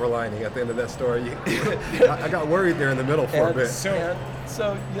silver lining at the end of that story. I got worried there in the middle for a bit.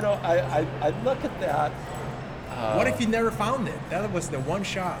 So you know, I look at that. What if you never found it? That was the one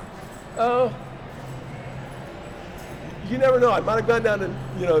shot. Oh, you never know. I might have gone down to,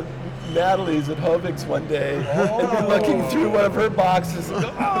 you know, Natalie's at Hovig's one day and been looking through one of her boxes and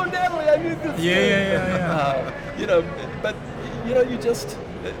go, oh, Natalie, I knew this. Yeah. You know, but you know, you just,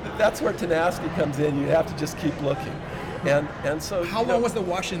 that's where tenacity comes in. You have to just keep looking. And so. How long was the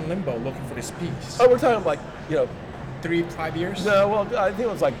watch in limbo looking for this piece? Oh, we're talking like, you know, 3-5 years? no, well, I think it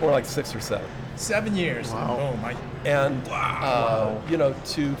was like more like 6 or 7. 7 years. Wow. Oh my. And you know,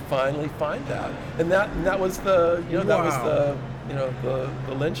 to finally find that, and that was the, you know, that was the, you know, the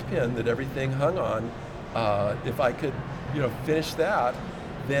linchpin that everything hung on. If I could, you know, finish that,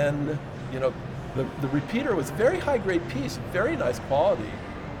 then, you know, the repeater was a very high grade piece, very nice quality.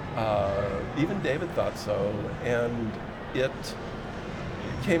 Even David thought so, and it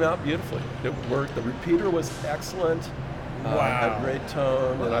came out beautifully. It worked. The repeater was excellent. Had great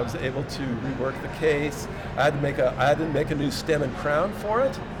tone, and I was able to rework the case. I had to make a new stem and crown for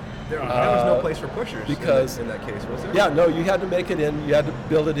it. There was no place for pushers because in that case, was there? Yeah, no, you had to make it in. You had to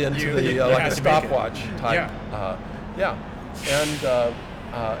build it into like a stopwatch type. Yeah.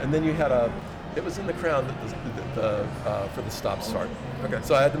 And then you had it was in the crown for the stop start. Okay.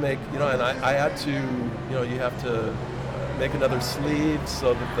 So I had to make, you know, and I had to, you know, you have to make another sleeve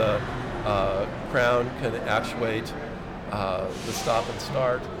so that the crown can actuate the stop and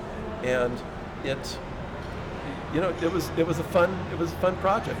start, and it, you know, it was a fun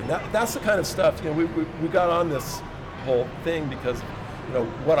project. And that's the kind of stuff, you know, we got on this whole thing because, you know,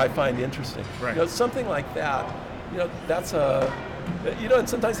 what I find interesting. Right. You know, something like that, you know, that's you know, and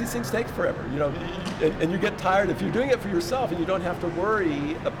sometimes these things take forever, you know, and you get tired if you're doing it for yourself and you don't have to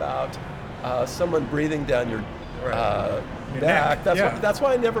worry about someone breathing down your back. That's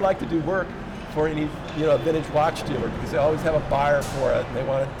why I never like to do work for any, you know, vintage watch dealer, because they always have a buyer for it and they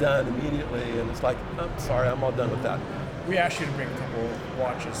want it done immediately, and it's like, I'm sorry, I'm all done with that. We asked you to bring a couple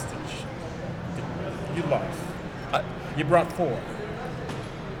watches that you love. You brought 4.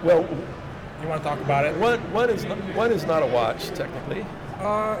 Well, you want to talk about it? One is not a watch technically.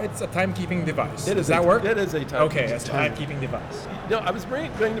 It's a timekeeping device. Does that work? It is a timekeeping. Okay, it's a timekeeping device. No, I was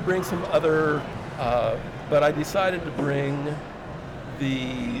going to bring some other, but I decided to bring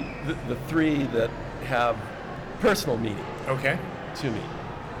the 3 that have personal meaning. Okay. To me,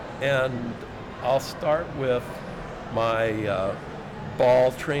 and I'll start with my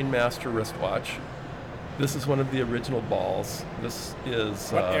Ball Trainmaster wristwatch. This is one of the original Balls. This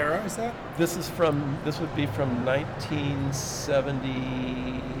is what era is that? This would be from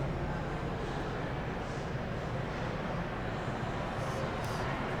 1970.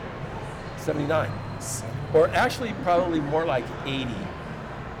 79. Or actually probably more like 80.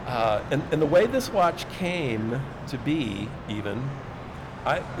 And the way this watch came to be, even,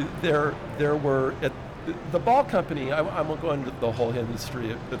 there were at the Ball Company. I won't go into the whole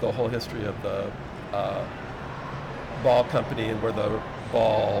history of the Ball Company and where the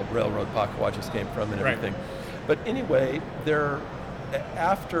Ball Railroad pocket watches came from and everything. Right. But anyway,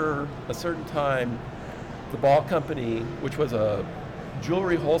 after a certain time, the Ball Company, which was a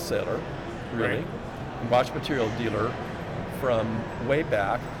jewelry wholesaler, really, watch material dealer from way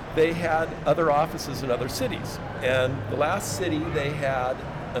back, they had other offices in other cities. And the last city they had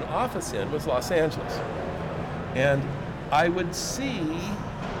an office in was Los Angeles. And I would see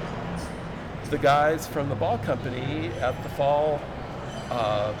the guys from the Ball Company at the Fall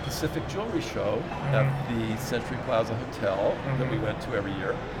Pacific Jewelry Show at the Century Plaza Hotel that we went to every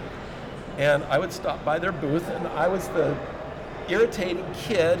year. And I would stop by their booth, and I was the irritating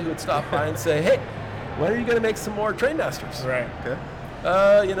kid who would stop by and say, hey, when are you going to make some more Trainmasters? Right. Okay.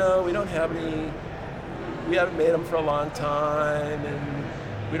 You know, we don't have any, we haven't made them for a long time, and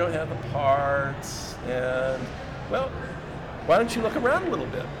we don't have the parts, and, well, why don't you look around a little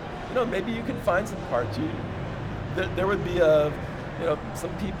bit? You know, maybe you can find some parts. There would be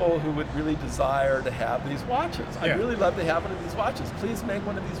some people who would really desire to have these watches. Yeah. I'd really love to have one of these watches. Please make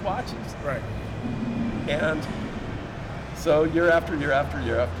one of these watches. Right. And so year after year after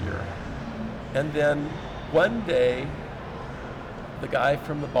year after year. And then one day, the guy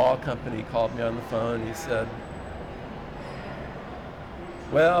from the Ball Company called me on the phone. He said,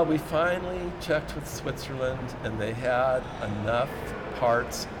 well, we finally checked with Switzerland, and they had enough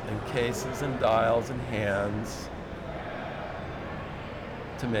parts and cases and dials and hands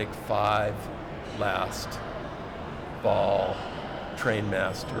to make 5 last Ball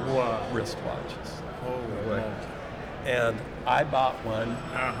Trainmaster wristwatches. Oh, and I bought one.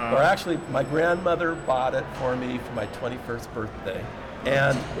 Or actually, my grandmother bought it for me for my 21st birthday,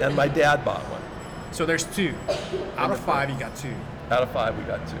 and my dad bought one. So there's 2. Out of 5, you got 2. Out of 5, we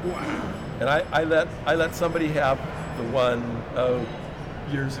got 2. Wow. And I let somebody have the one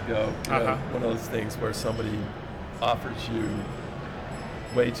years ago. You know, one of those things where somebody offers you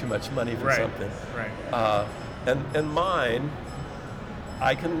way too much money for something. Right. And mine,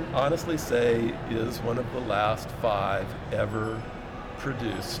 I can honestly say, is one of the last 5 ever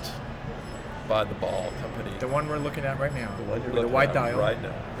produced by the Ball Company. The one we're looking at right now. The one you're with the looking white at dial. right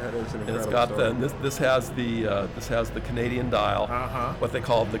now. That is an And incredible it's got story. this has the Canadian dial, what they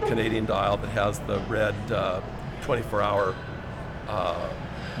call the Canadian dial, that has the red 24-hour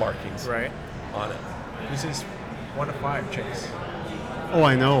markings on it. This is 1 of 5, Chase. Oh,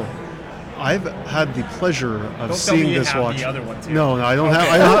 I know. I've had the pleasure of Don't seeing tell me you this have watch. the other one too. No, I don't have.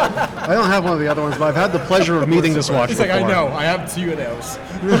 I don't have one of the other ones, but I've had the pleasure of meeting this watch He's before. like, I know, I have 2 of those.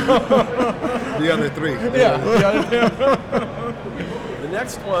 The other 3. The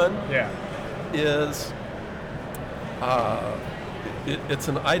next one Yeah. is it's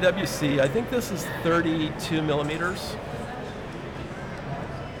an IWC. I think this is 32 millimeters.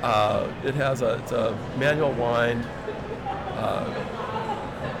 It's a manual wind,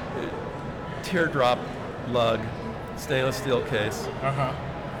 teardrop lug, stainless steel case.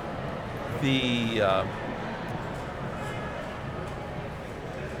 The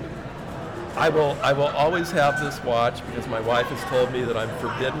I will always have this watch because my wife has told me that I'm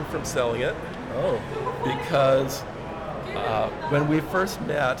forbidden from selling it. Oh. Because when we first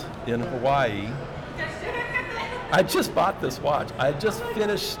met in Hawaii, I just bought this watch. I had just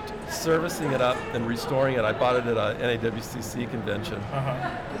finished servicing it up and restoring it. I bought it at a NAWCC convention.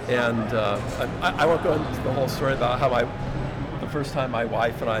 And I won't go into the whole story about how the first time my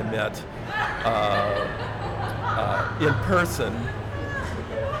wife and I met in person.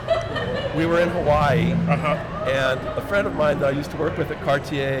 We were in Hawaii, and a friend of mine that I used to work with at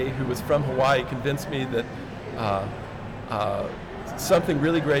Cartier, who was from Hawaii, convinced me that something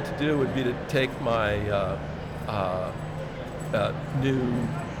really great to do would be to take my new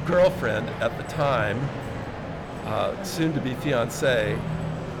girlfriend at the time, soon to be fiancée,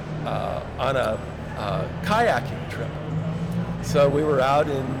 on a kayaking trip. So we were out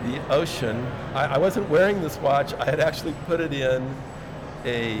in the ocean. I wasn't wearing this watch. I had actually put it in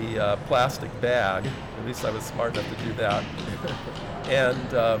a plastic bag. At least I was smart enough to do that. And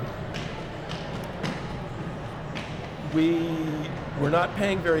we were not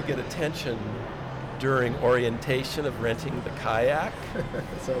paying very good attention during orientation of renting the kayak.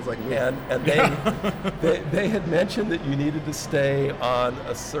 Sounds like me. And they had mentioned that you needed to stay on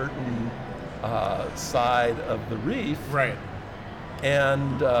a certain side of the reef. Right.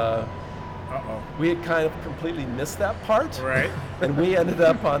 And we had kind of completely missed that part. Right. And we ended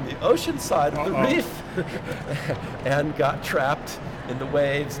up on the ocean side of the reef and got trapped in the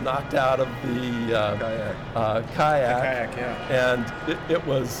waves, knocked out of the kayak. And it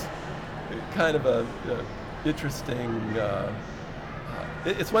was kind of a interesting.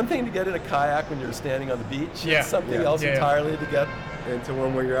 It's one thing to get in a kayak when you're standing on the beach. Yeah. It's something else entirely to get into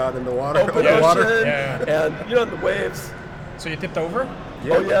one where you're out in the water. open ocean, and the waves. So you tipped over?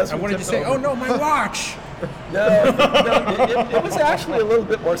 Yeah. Oh yes. And what did you say? over. Oh no, my watch! No, it was actually a little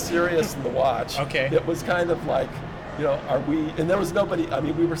bit more serious than the watch. Okay. It was kind of like, are we? And there was nobody. I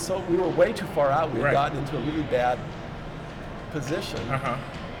mean, we were way too far out. We had gotten into a really bad position.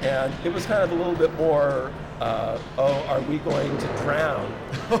 And it was kind of a little bit more, are we going to drown?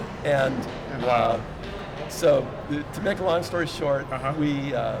 And so to make a long story short,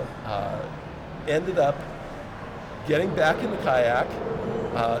 we ended up getting back in the kayak.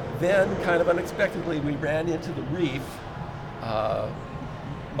 Then, kind of unexpectedly, we ran into the reef.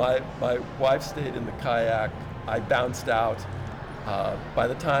 My wife stayed in the kayak. I bounced out. By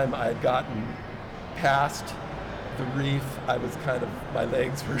the time I had gotten past the reef, I was my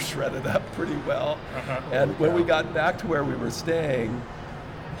legs were shredded up pretty well. And when we got back to where we were staying,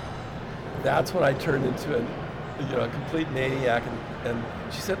 that's when I turned into a complete maniac. And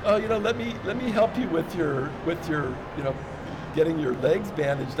she said, "Oh, let me help you with your getting your legs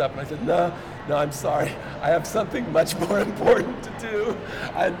bandaged up." And I said, "No, I'm sorry. I have something much more important to do."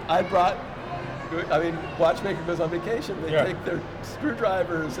 Watchmaker goes on vacation. They take their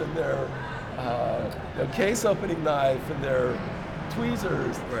screwdrivers and their case opening knife and their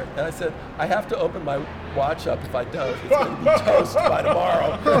tweezers. Right. And I said, I have to open my watch up. If I don't, it's going to be toast by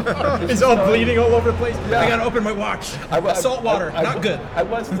tomorrow. It's all bleeding all over the place. Yeah. I gotta open my watch. Salt water, not good. I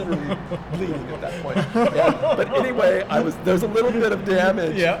was literally bleeding at that point. Yeah. But anyway, there's a little bit of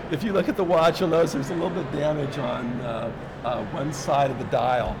damage. Yeah. If you look at the watch, you'll notice there's a little bit of damage on one side of the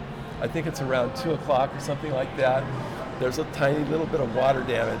dial. I think it's around 2 o'clock or something like that. There's a tiny little bit of water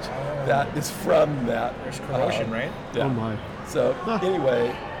damage that is from that. There's corrosion, right? Yeah. Oh my. So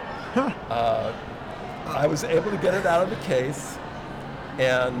anyway, I was able to get it out of the case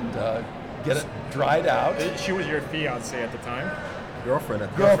and get it dried out. She was your fiance at the time. Girlfriend.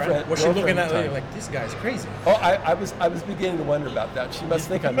 Girlfriend. Was she looking at time. you like, this guy's crazy? Oh, I was beginning to wonder about that. She must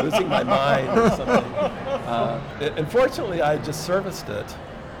think I'm losing my mind or something. Unfortunately, I just serviced it,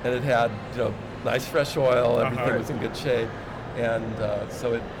 and it had nice fresh oil. Everything was in good shape, and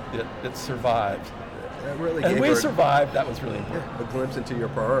so it survived. That really And gave we her survived. That was really important. a glimpse into your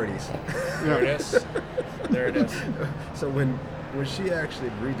priorities. There it is. There it is. So when she actually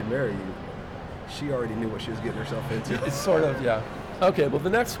agreed to marry you, she already knew what she was getting herself into. It's sort of, yeah. Okay, well, the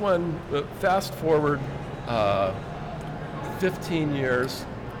next one, fast forward 15 years,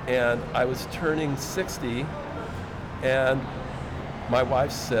 and I was turning 60, and my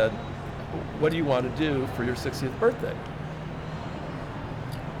wife said, what do you want to do for your 60th birthday?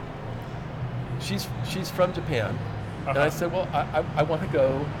 She's from Japan, and I said, well, I want to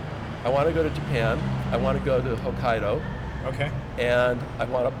go to Japan. I want to go to Hokkaido, Okay. and I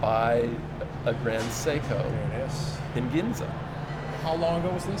want to buy a Grand Seiko There it is. in Ginza. How long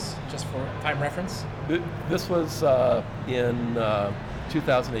ago was this? Just for time reference? This was in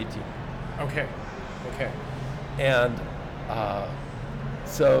 2018. Okay. Okay. And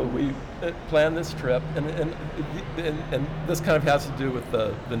so we planned this trip, and this kind of has to do with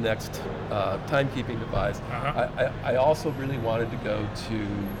the next timekeeping device. I also really wanted to go to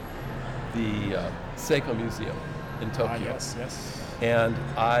the Seiko Museum in Tokyo. Yes, yes. And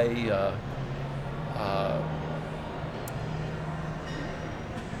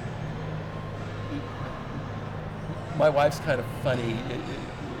my wife's kind of funny.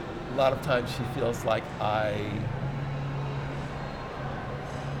 A lot of times she feels like I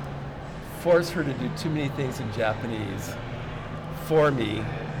force her to do too many things in Japanese for me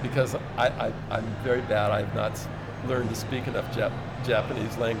because I'm very bad. I've not learned to speak enough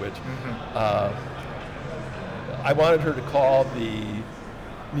Japanese language. I wanted her to call the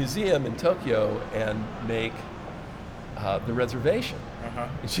museum in Tokyo and make the reservation.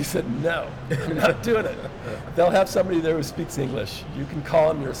 And she said, no, I'm not doing it. They'll have somebody there who speaks English. You can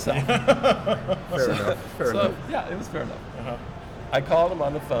call them yourself. Fair enough. Yeah, it was fair enough. I called them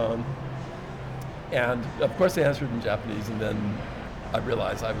on the phone, and of course they answered in Japanese, and then I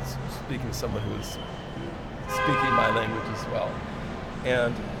realized I was speaking to someone who was speaking my language as well.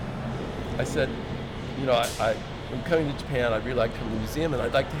 And I said, I'm coming to Japan. I'd really like to come to the museum, and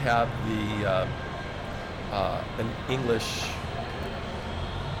I'd like to have an English.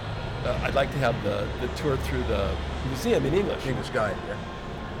 I'd like to have the tour through the museum in English. English guide, yeah.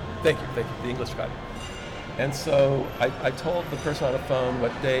 Thank you, the English guide. And so I told the person on the phone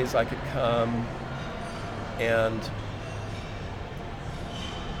what days I could come, and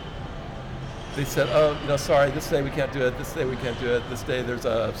they said, oh, sorry, this day we can't do it, this day we can't do it, this day there's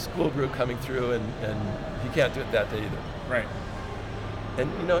a school group coming through, and you can't do it that day either. Right.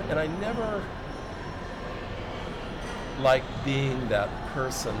 And, and I never liked being that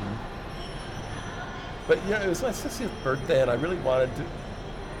person. But, it was my 60th birthday, and I really wanted to,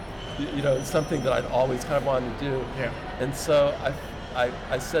 it's something that I'd always kind of wanted to do. Yeah. And so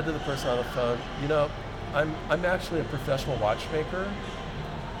I said to the person on the phone, I'm actually a professional watchmaker,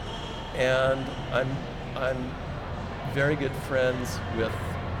 and I'm very good friends with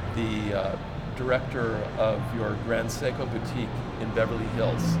the director of your Grand Seiko boutique in Beverly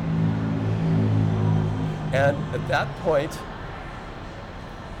Hills. And at that point,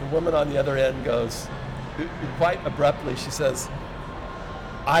 the woman on the other end goes, quite abruptly, she says,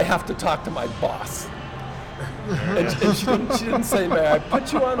 I have to talk to my boss. and she didn't say, may I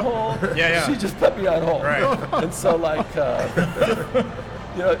put you on hold? Yeah. She just put me on hold. Right. And so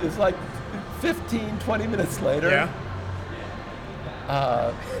it's like 15, 20 minutes later,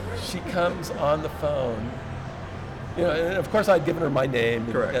 she comes on the phone. And of course I'd given her my name.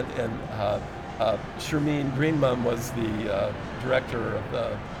 Correct. And Shermeen Greenmum was the director of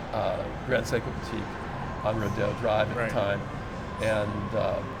the Grand Seiko Boutique on Rodeo Drive at the time. And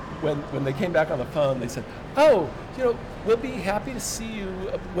when they came back on the phone, they said, oh, we'll be happy to see you.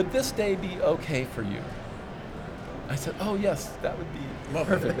 Would this day be okay for you? I said, oh, yes, that would be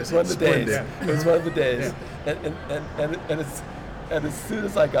perfect. It was one of the days. It was one of the days. And and as soon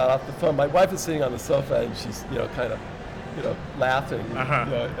as I got off the phone, my wife is sitting on the sofa and she's, kind of, laughing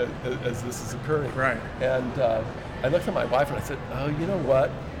as this is occurring. Right. And I looked at my wife and I said, oh, you know what?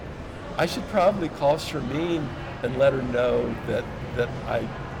 I should probably call Shermeen and let her know that I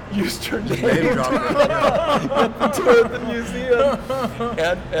used her name Name drop at the tour of the museum.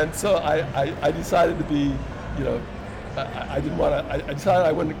 And so I decided to be, I didn't want to. I decided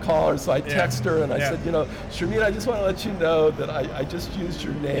I wouldn't call her, so I texted her and I said, Shermeen, I just want to let you know that I just used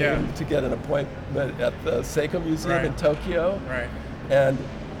your name to get an appointment at the Seiko Museum in Tokyo. Right. And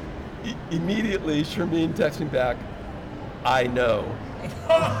immediately Shermeen texted me back, I know.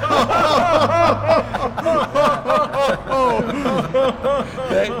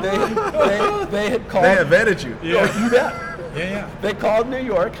 They had called. They invented you. Yeah. You bet. Yeah. They called New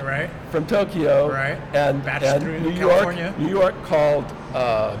York from Tokyo, and New York called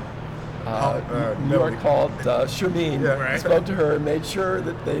Shermeen. Spoke to her, made sure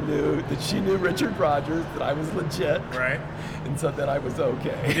that they knew that she knew Richard Rogers, that I was legit, and so that I was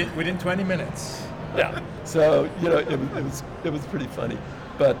okay. Within 20 minutes. Yeah. So it was pretty funny,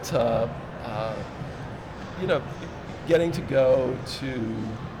 but getting to go to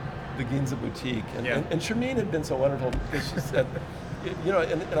the Ginza boutique, and Shermeen had been so wonderful because she said,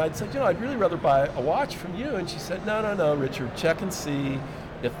 and I'd said, I'd really rather buy a watch from you, and she said, no, Richard, check and see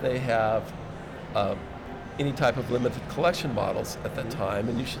if they have any type of limited collection models at that time,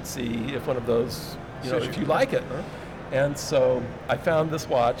 and you should see if one of those, if you like it. And so I found this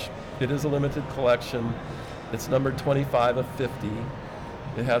watch. It is a limited collection. It's numbered 25 of 50.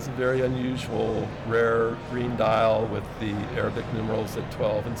 It has a very unusual, rare green dial with the Arabic numerals at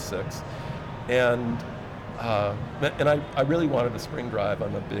 12 and 6. And I really wanted a spring drive.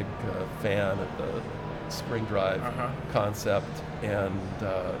 I'm a big fan of the spring drive concept. And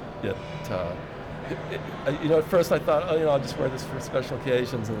at first I thought, I'll just wear this for special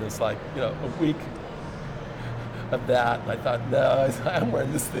occasions. And it's like, a week of that, and I thought, no, I'm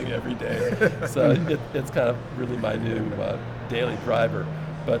wearing this thing every day. So it's kind of really my new daily driver.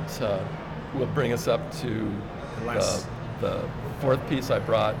 But will bring us up to the fourth piece I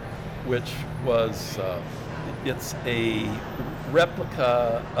brought, which was it's a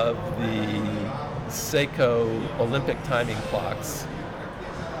replica of the Seiko Olympic timing clocks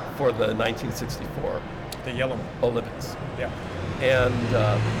for the 1964 the yellow Olympics. Yeah. And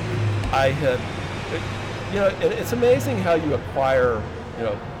I had. It's amazing how you acquire,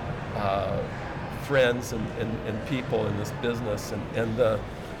 friends and people in this business. And the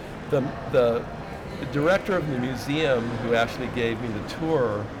director of the museum, who actually gave me the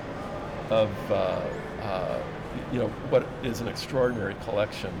tour of, what is an extraordinary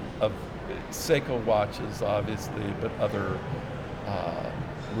collection of Seiko watches, obviously, but other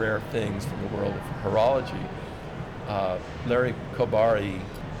rare things from the world of horology. Larry Kobari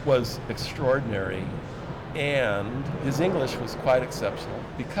was extraordinary. And his English was quite exceptional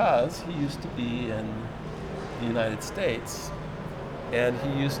because he used to be in the United States, and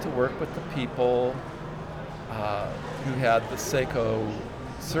he used to work with the people who had the Seiko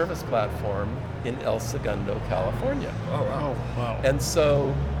service platform in El Segundo, California. Oh, wow. And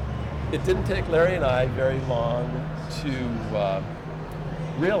so it didn't take Larry and I very long to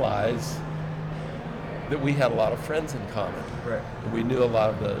realize that we had a lot of friends in common. Right. We knew a lot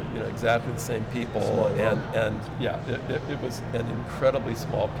of the, exactly the same people, it was an incredibly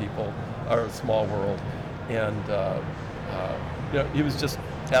small world, and he was just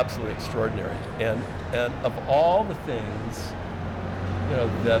absolutely extraordinary. And of all the things,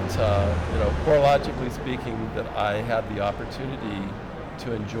 that horologically speaking, that I had the opportunity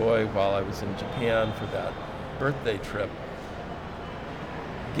to enjoy while I was in Japan for that birthday trip,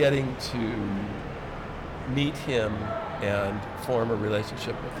 getting to meet him and form a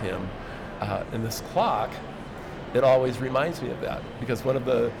relationship with him. And this clock, it always reminds me of that, because one of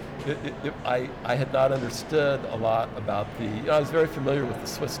I had not understood a lot about I was very familiar with the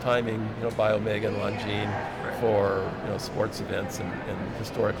Swiss timing, by Omega and Longines for, sports events and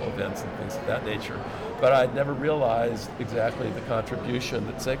historical events and things of that nature. But I'd never realized exactly the contribution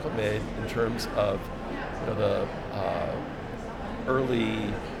that Seiko made in terms of, the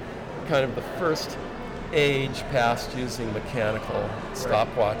early, kind of the first age past using mechanical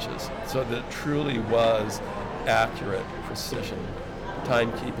stopwatches, so that it truly was accurate precision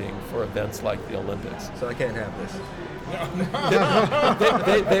timekeeping for events like the Olympics. So I can't have this.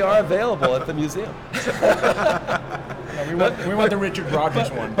 They are available at the museum. We want the Richard Rogers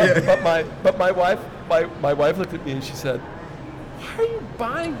one. But my wife looked at me and she said, "Why are you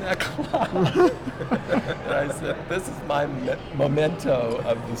buying that clock?" And I said, "This is my memento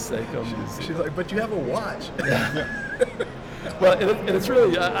of the Seiko Museum." She's like, "But you have a watch." Well, and it's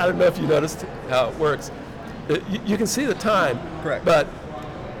really, I don't know if you noticed how it works. You can see the time, Correct. but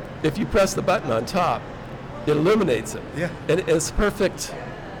if you press the button on top, it illuminates it. Yeah. And it's perfect,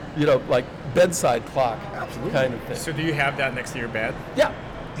 like bedside clock kind of thing. So do you have that next to your bed? Yeah.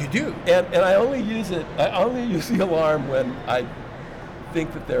 You do. And I only use the alarm when I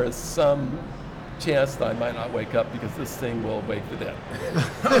think that there is some chance that I might not wake up because this thing will wake the dead.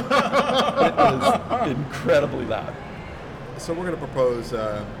 It is incredibly loud. So we're going to propose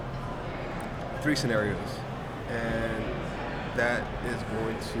 3 scenarios, and that is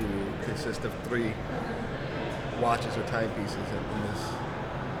going to consist of 3 watches or timepieces in this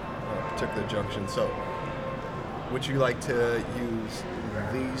particular junction. So would you like to use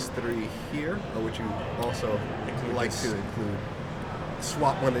these 3 here, or would you also like to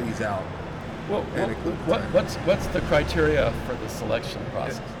swap one of these out? Well, and include the time? what's the criteria for the selection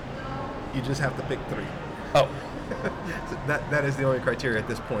process? You just have to pick 3. Oh, So that is the only criteria at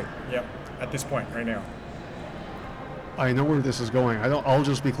this point. Yep. At this point, right now. I know where this is going. I'll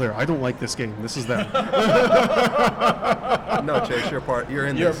just be clear. I don't like this game. This is that. No, Chase, you're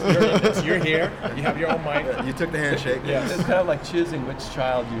in You're this. You're here. You have your own mic. You took the handshake. Yes. it's kind of like choosing which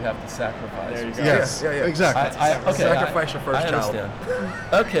child you have to sacrifice. There you go. Yes, Yeah. exactly. Okay, Sacrifice your first I child. understand.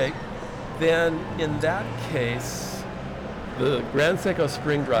 Okay, then in that case, the Grand Seiko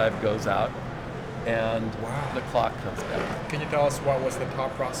spring drive goes out, and Wow. the clock comes back. Can you tell us what was the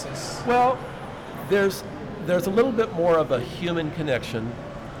thought process? Well, there's a little bit more of a human connection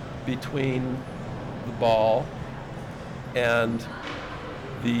between the ball and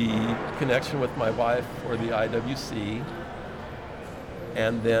the connection with my wife or the IWC,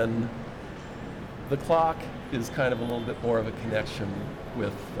 and then the clock is kind of a little bit more of a connection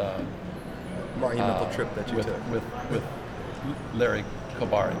with Monumental trip that you with, took. with Larry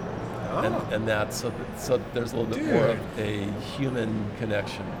Kobari. And that so there's a little bit more of a human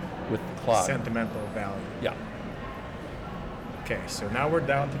connection with the clock. Sentimental value. Yeah. Okay, so now we're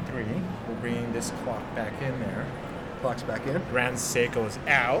down to 3. We're bringing this clock back in there. Clock's back in. Grand Seiko's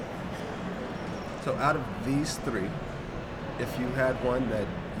out. So out of these 3, if you had one that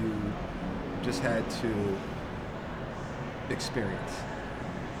you just had to experience,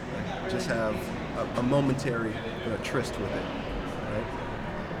 right? Just have a momentary tryst with it, right?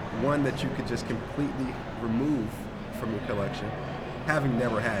 One that you could just completely remove from your collection, having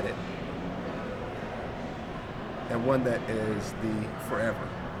never had it, and one that is the forever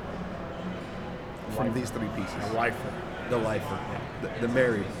from these 3 pieces. A lifer. The lifer, the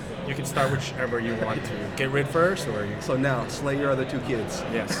married. You can start whichever you want to. Get rid first, or you. So now, slay your other 2 kids.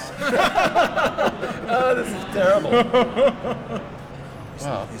 Yes. Oh, this is terrible.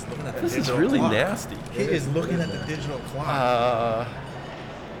 Wow. He's looking at the This is digital really clock. nasty. He is looking at the digital clock.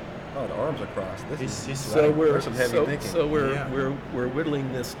 Oh, the arms are crossed. This is He's So sweating. we're There's some heavy thinking. so we're, Yeah. we're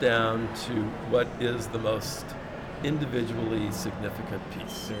whittling this down to what is the most individually significant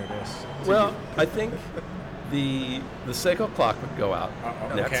piece. There it is. Well, I think the Seiko clock would go out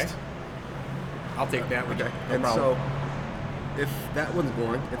next. Okay. I'll take that one. okay. No And problem. so, if that one's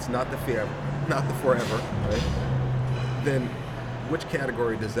going, it's not the forever, right? Then, which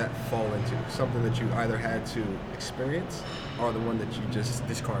category does that fall into? Something that you either had to experience, or the one that you just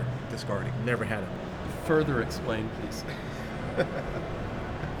discarding. Never had it. Further explain, please.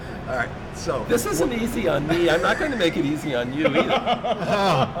 All right. So This isn't easy on me. I'm not going to make it easy on you either.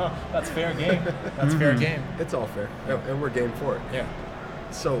 That's fair game. That's fair game. it's all fair, and we're game for it. Yeah.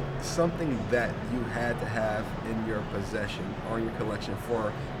 So something that you had to have in your possession or in your collection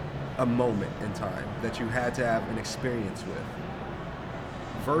for a moment in time that you had to have an experience with,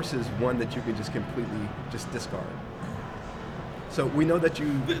 versus one that you can just completely just discard. So we know that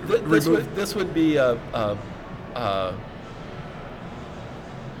you This would be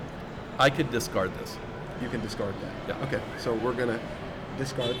I could discard this. You can discard that. Yeah. Okay. So we're gonna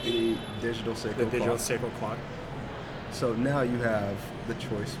discard the digital Seiko The digital clock. Seiko clock. So now you have the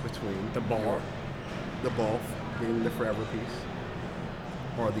choice between The ball. the ball being the forever piece,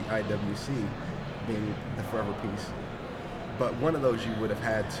 or the IWC being the forever piece. But one of those you would have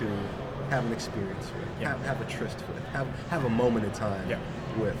had to have an experience with, Yeah. have a tryst with, have a moment in time Yeah.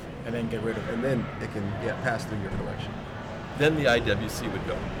 with, And then get rid of it. and then it can pass through your collection. Then the IWC would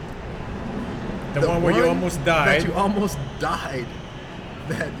go. The one where you almost died. That you almost died.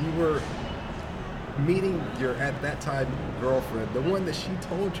 That you were meeting your at that time girlfriend, the one that she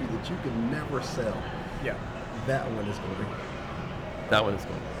told you that you could never sell. Yeah. That one is going. That one is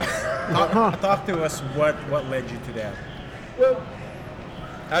going. Talk to us. What led you to that? Well,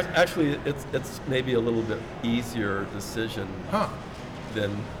 actually, it's maybe a little bit easier decision Huh.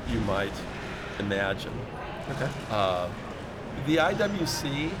 than you might imagine. Okay. The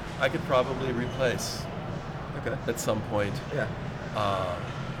IWC I could probably replace Okay. at some point. Yeah. Uh,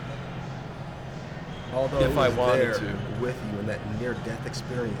 Although if it I was wanted there to. with you in that near-death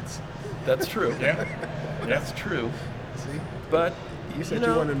experience. that's true. Yeah. That's true. See? But You said you you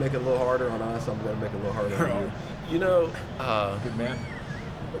know, wanted to make it a little harder on us. I'm going to make it a little harder on you. you know, Good man.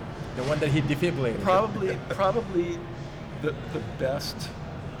 The one that he defibrillated. probably the best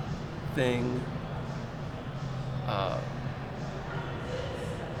thing.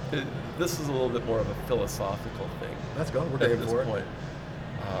 This is a little bit more of a philosophical thing. Let's go. We're At taking this for it. point,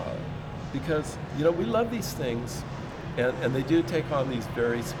 because we love these things, and they do take on these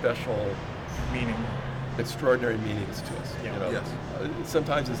very special, Meaning. extraordinary meanings to us. Yeah. Yes.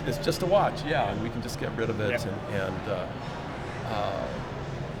 Sometimes it's just a watch, yeah, and we can just get rid of it, Yep.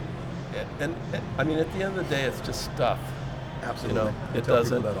 and I mean, at the end of the day, it's just stuff. Absolutely. I It tell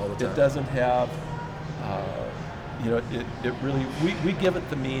doesn't. people that all the time. It doesn't have. It really. We give it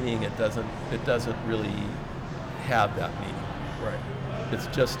the meaning. It doesn't. It doesn't really have that meaning. Right. It's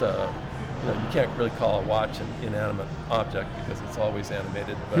just a. You can't really call a watch an inanimate object because it's always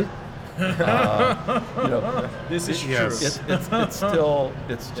animated. But This is Yes. true. it's still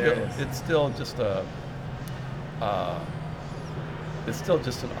Yes. it's still just a. It's still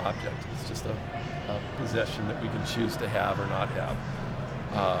just an object. It's just a possession that we can choose to have or not have.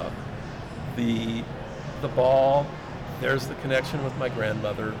 The ball, there's the connection with my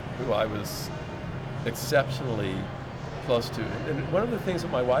grandmother, who I was exceptionally close to. And one of the things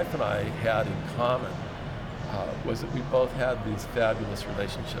that my wife and I had in common was that we both had these fabulous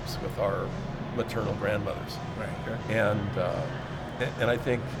relationships with our maternal grandmothers. Right. And I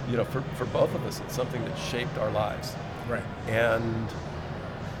think, for both of us, it's something that shaped our lives. Right. And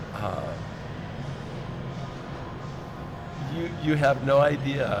you have no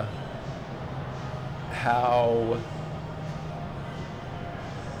idea how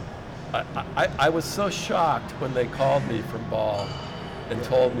I was so shocked when they called me from Ball and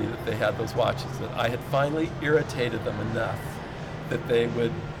told me that they had those watches, that I had finally irritated them enough that they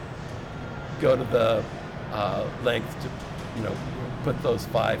would go to the length to put those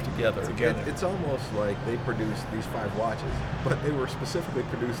 5 together. It's almost like they produced these 5 watches, but they were specifically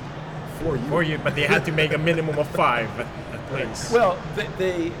produced for you. For you, but they had to make a minimum of 5 at least. Well,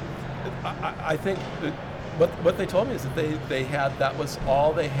 I think what they told me is that they had, that was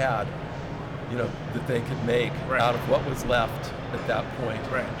all they had, that they could make Right. out of what was left at that point.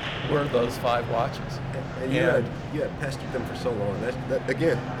 Right. Were those 5 watches. And you had pestered them for so long. That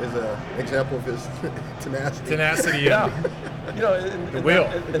again is an example of his tenacity. Tenacity. Yeah. The will.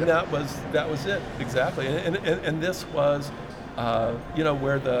 That was it exactly. And this was,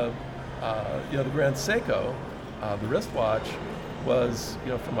 where the Grand Seiko, the wristwatch, was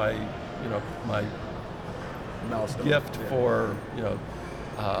for my my Milestone. gift Yeah. for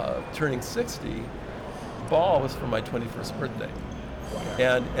turning 60. Ball was for my 21st birthday,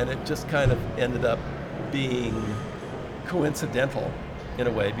 and it just kind of ended up being coincidental in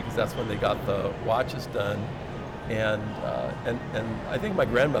a way, because that's when they got the watches done, and I think my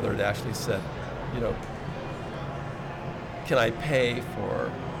grandmother had actually said, can I pay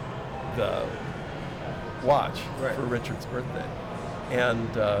for the watch Right. for Richard's birthday? And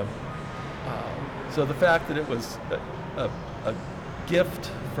so the fact that it was a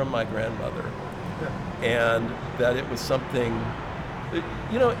gift from my grandmother, and that it was something,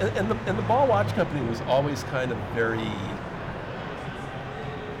 and the Ball Watch Company was always kind of very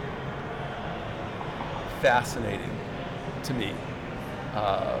fascinating to me.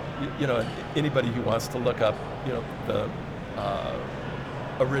 Anybody who wants to look up, the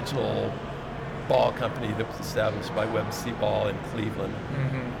original Ball Company that was established by Webb C. Ball in Cleveland,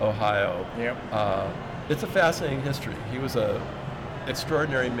 Ohio. Yep. It's a fascinating history. He was an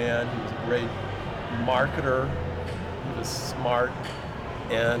extraordinary man. He was a great marketer. He was smart,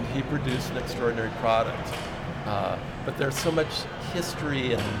 and he produced an extraordinary product. But there's so much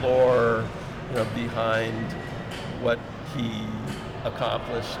history and lore, behind what he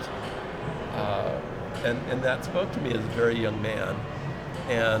accomplished, and that spoke to me as a very young man.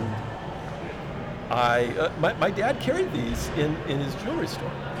 And my dad carried these in his jewelry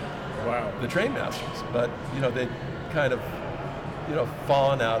store. Wow. The Trainmasters, but they'd kind of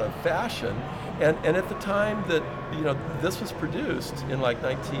fallen out of fashion, and at the time that this was produced in like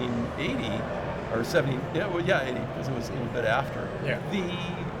 1980 or 70, 80, because it was a little bit after. Yeah.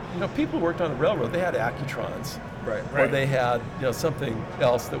 The people who worked on the railroad, they had Accutrons, Right. or they had something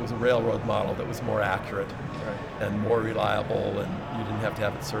else that was a railroad model that was more accurate Right. and more reliable, and you didn't have to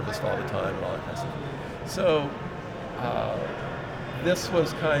have it serviced all the time and all that kind of stuff. So this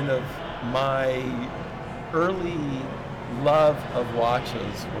was kind of my early love of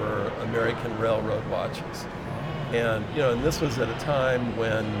watches were American railroad watches. And, and this was at a time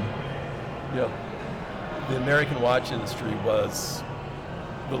when, the American watch industry was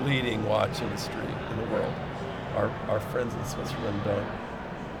the leading watch industry in the world. Our friends in Switzerland don't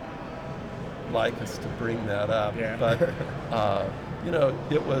like us to bring that up, but,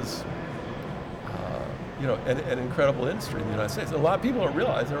 it was, an incredible industry in the United States. And a lot of people don't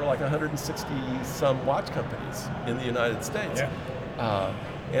realize there were like 160 some watch companies in the United States. Yeah.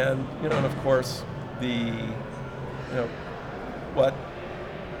 And of course,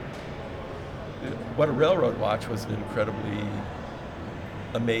 what a railroad watch was an incredibly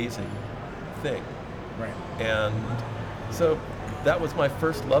amazing thing. Right. And so that was my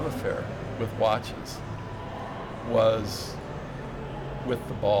first love affair with watches, was with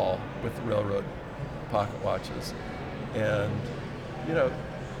the ball, with the railroad pocket watches. And,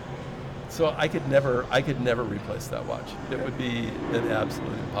 so I could never replace that watch. It would be an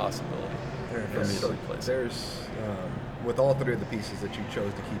absolute impossibility for me to replace it. There's, with all three of the pieces that you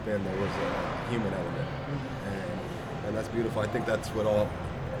chose to keep in, there was a human element. And that's beautiful. I think that's what all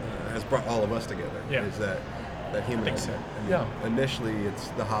has brought all of us together, is that human element. So. Initially, it's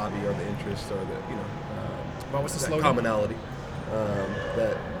the hobby or the interest or the, what was the slogan? Commonality.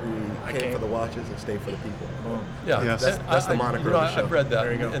 That we came for the watches and stayed for the people. Yeah, yes. That's the moniker of the show. I've read that,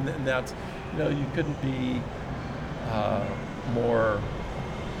 There you go. And that's, you couldn't be more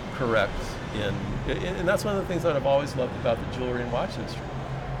correct and that's one of the things that I've always loved about the jewelry and watch industry.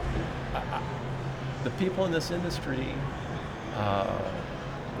 The people in this industry,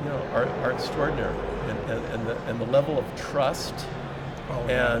 are extraordinary, and the level of trust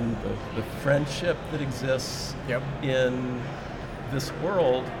and the friendship that exists in this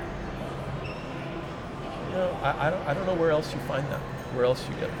world. I don't know where else you find that. Where else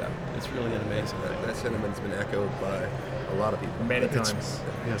you get that? It's really an amazing thing. That sentiment's been echoed by a lot of people. Many times.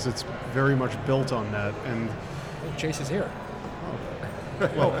 Yes, it's very much built on that. And Chase is here.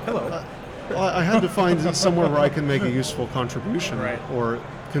 well, Hello. I had to find somewhere where I can make a useful contribution, Right. or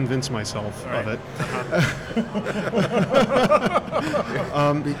convince myself Right. of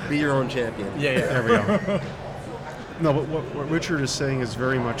it. Be your own champion. Yeah. There we go. No, but what Richard is saying is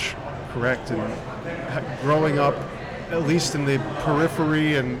very much correct. And growing up, at least in the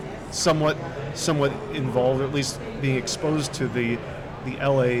periphery and somewhat involved, at least being exposed to the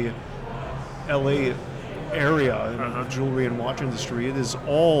LA area in the jewelry and watch industry, it is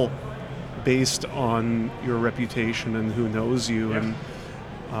all based on your reputation and who knows you. Yeah.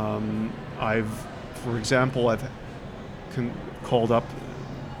 And for example, I've called up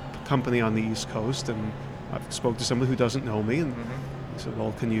a company on the East Coast, and I've spoke to somebody who doesn't know me, and he said,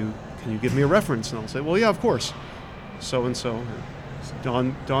 "Well, can you give me a reference?" And I'll say, "Well, yeah, of course. So and so,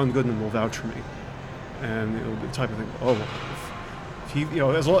 Don Goodman will vouch for me," and the type of thing. Oh, if he,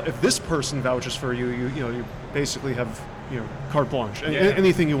 if this person vouches for you, you basically have carte blanche.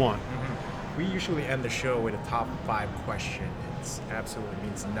 Anything you want. We usually end the show with a top 5 question. It's absolutely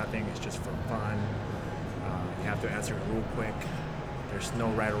means nothing. It's just for fun. You have to answer it real quick. There's no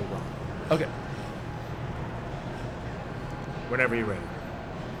right or wrong. Okay. Whenever you're ready.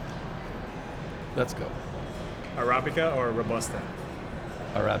 Let's go. Arabica or Robusta?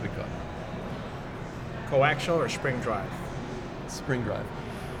 Arabica. Coaxial or spring drive? Spring drive.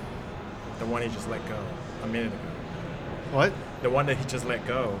 The one he just let go a minute ago. What? The one that he just let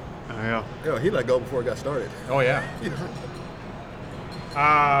go. Yeah. Yo, he let go before it got started. Oh, yeah.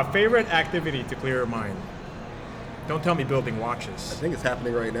 Favorite activity to clear your mind? Don't tell me building I watches. think it's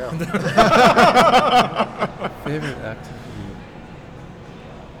happening right now. Favorite activity?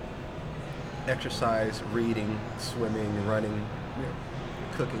 Exercise, reading, swimming, running,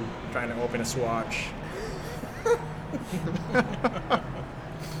 cooking. Trying to open a swatch.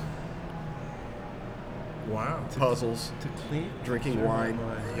 Wow. Puzzles, To clean? drinking Sure, wine.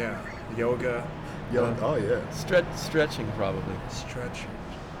 Yeah. Yoga. Oh yeah. Stretching probably. Stretching.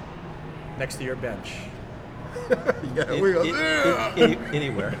 Next to your bench. Yeah, we go.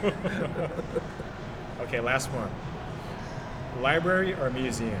 Anywhere. Okay, last one. Library or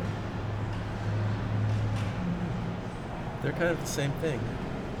museum? They're kind of the same thing.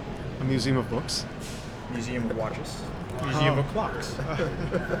 A museum of books. Museum of watches. Museum of clocks.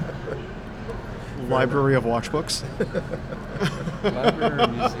 Library of watch books. Library or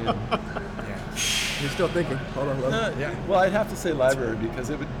museum? Yeah. You're still thinking. Hold on. Yeah. Well, I'd have to say library because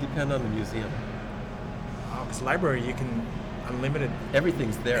it would depend on the museum. Because library, you can unlimited.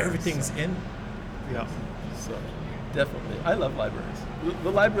 Everything's there. Everything's in. Yeah. So definitely, I love libraries.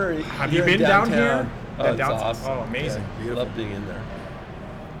 The library. Have here you in been down downtown, here? Oh, Been it's downtown? awesome. Oh, amazing. Yeah, I love being in there.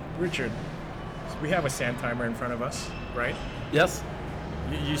 Richard, We have a sand timer in front of us, right? Yes.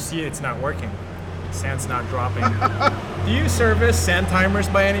 You see it's not working. Sand's not dropping. Do you service sand timers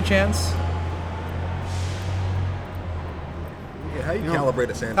by any chance? Yeah, how do you calibrate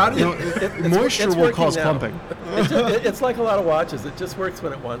a sand How do timer? Moisture it's will working cause now. clumping. It's like a lot of watches. It just works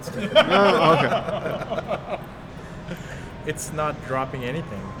when it wants to. Okay. It's not dropping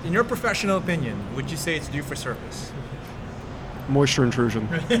anything. In your professional opinion, would you say it's due for service? Moisture intrusion.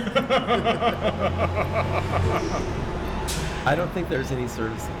 I don't think there's any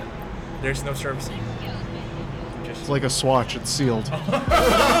servicing it. There's no servicing. It's like a swatch. It's sealed.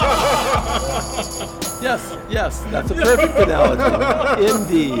 Yes, that's a perfect analogy.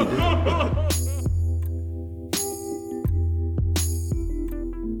 Indeed.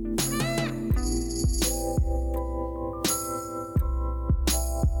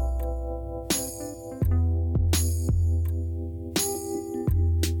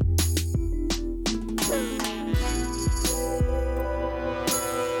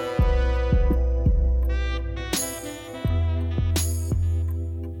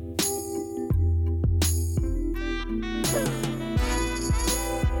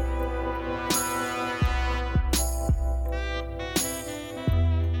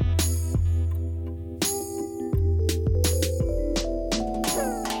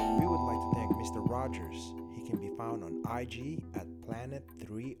 IG at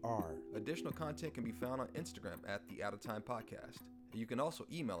Planet3R. Additional content can be found on Instagram at The Out of Time Podcast. You can also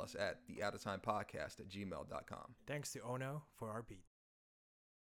email us at theoutatimepodcast@gmail.com. Thanks to Ono for our beat.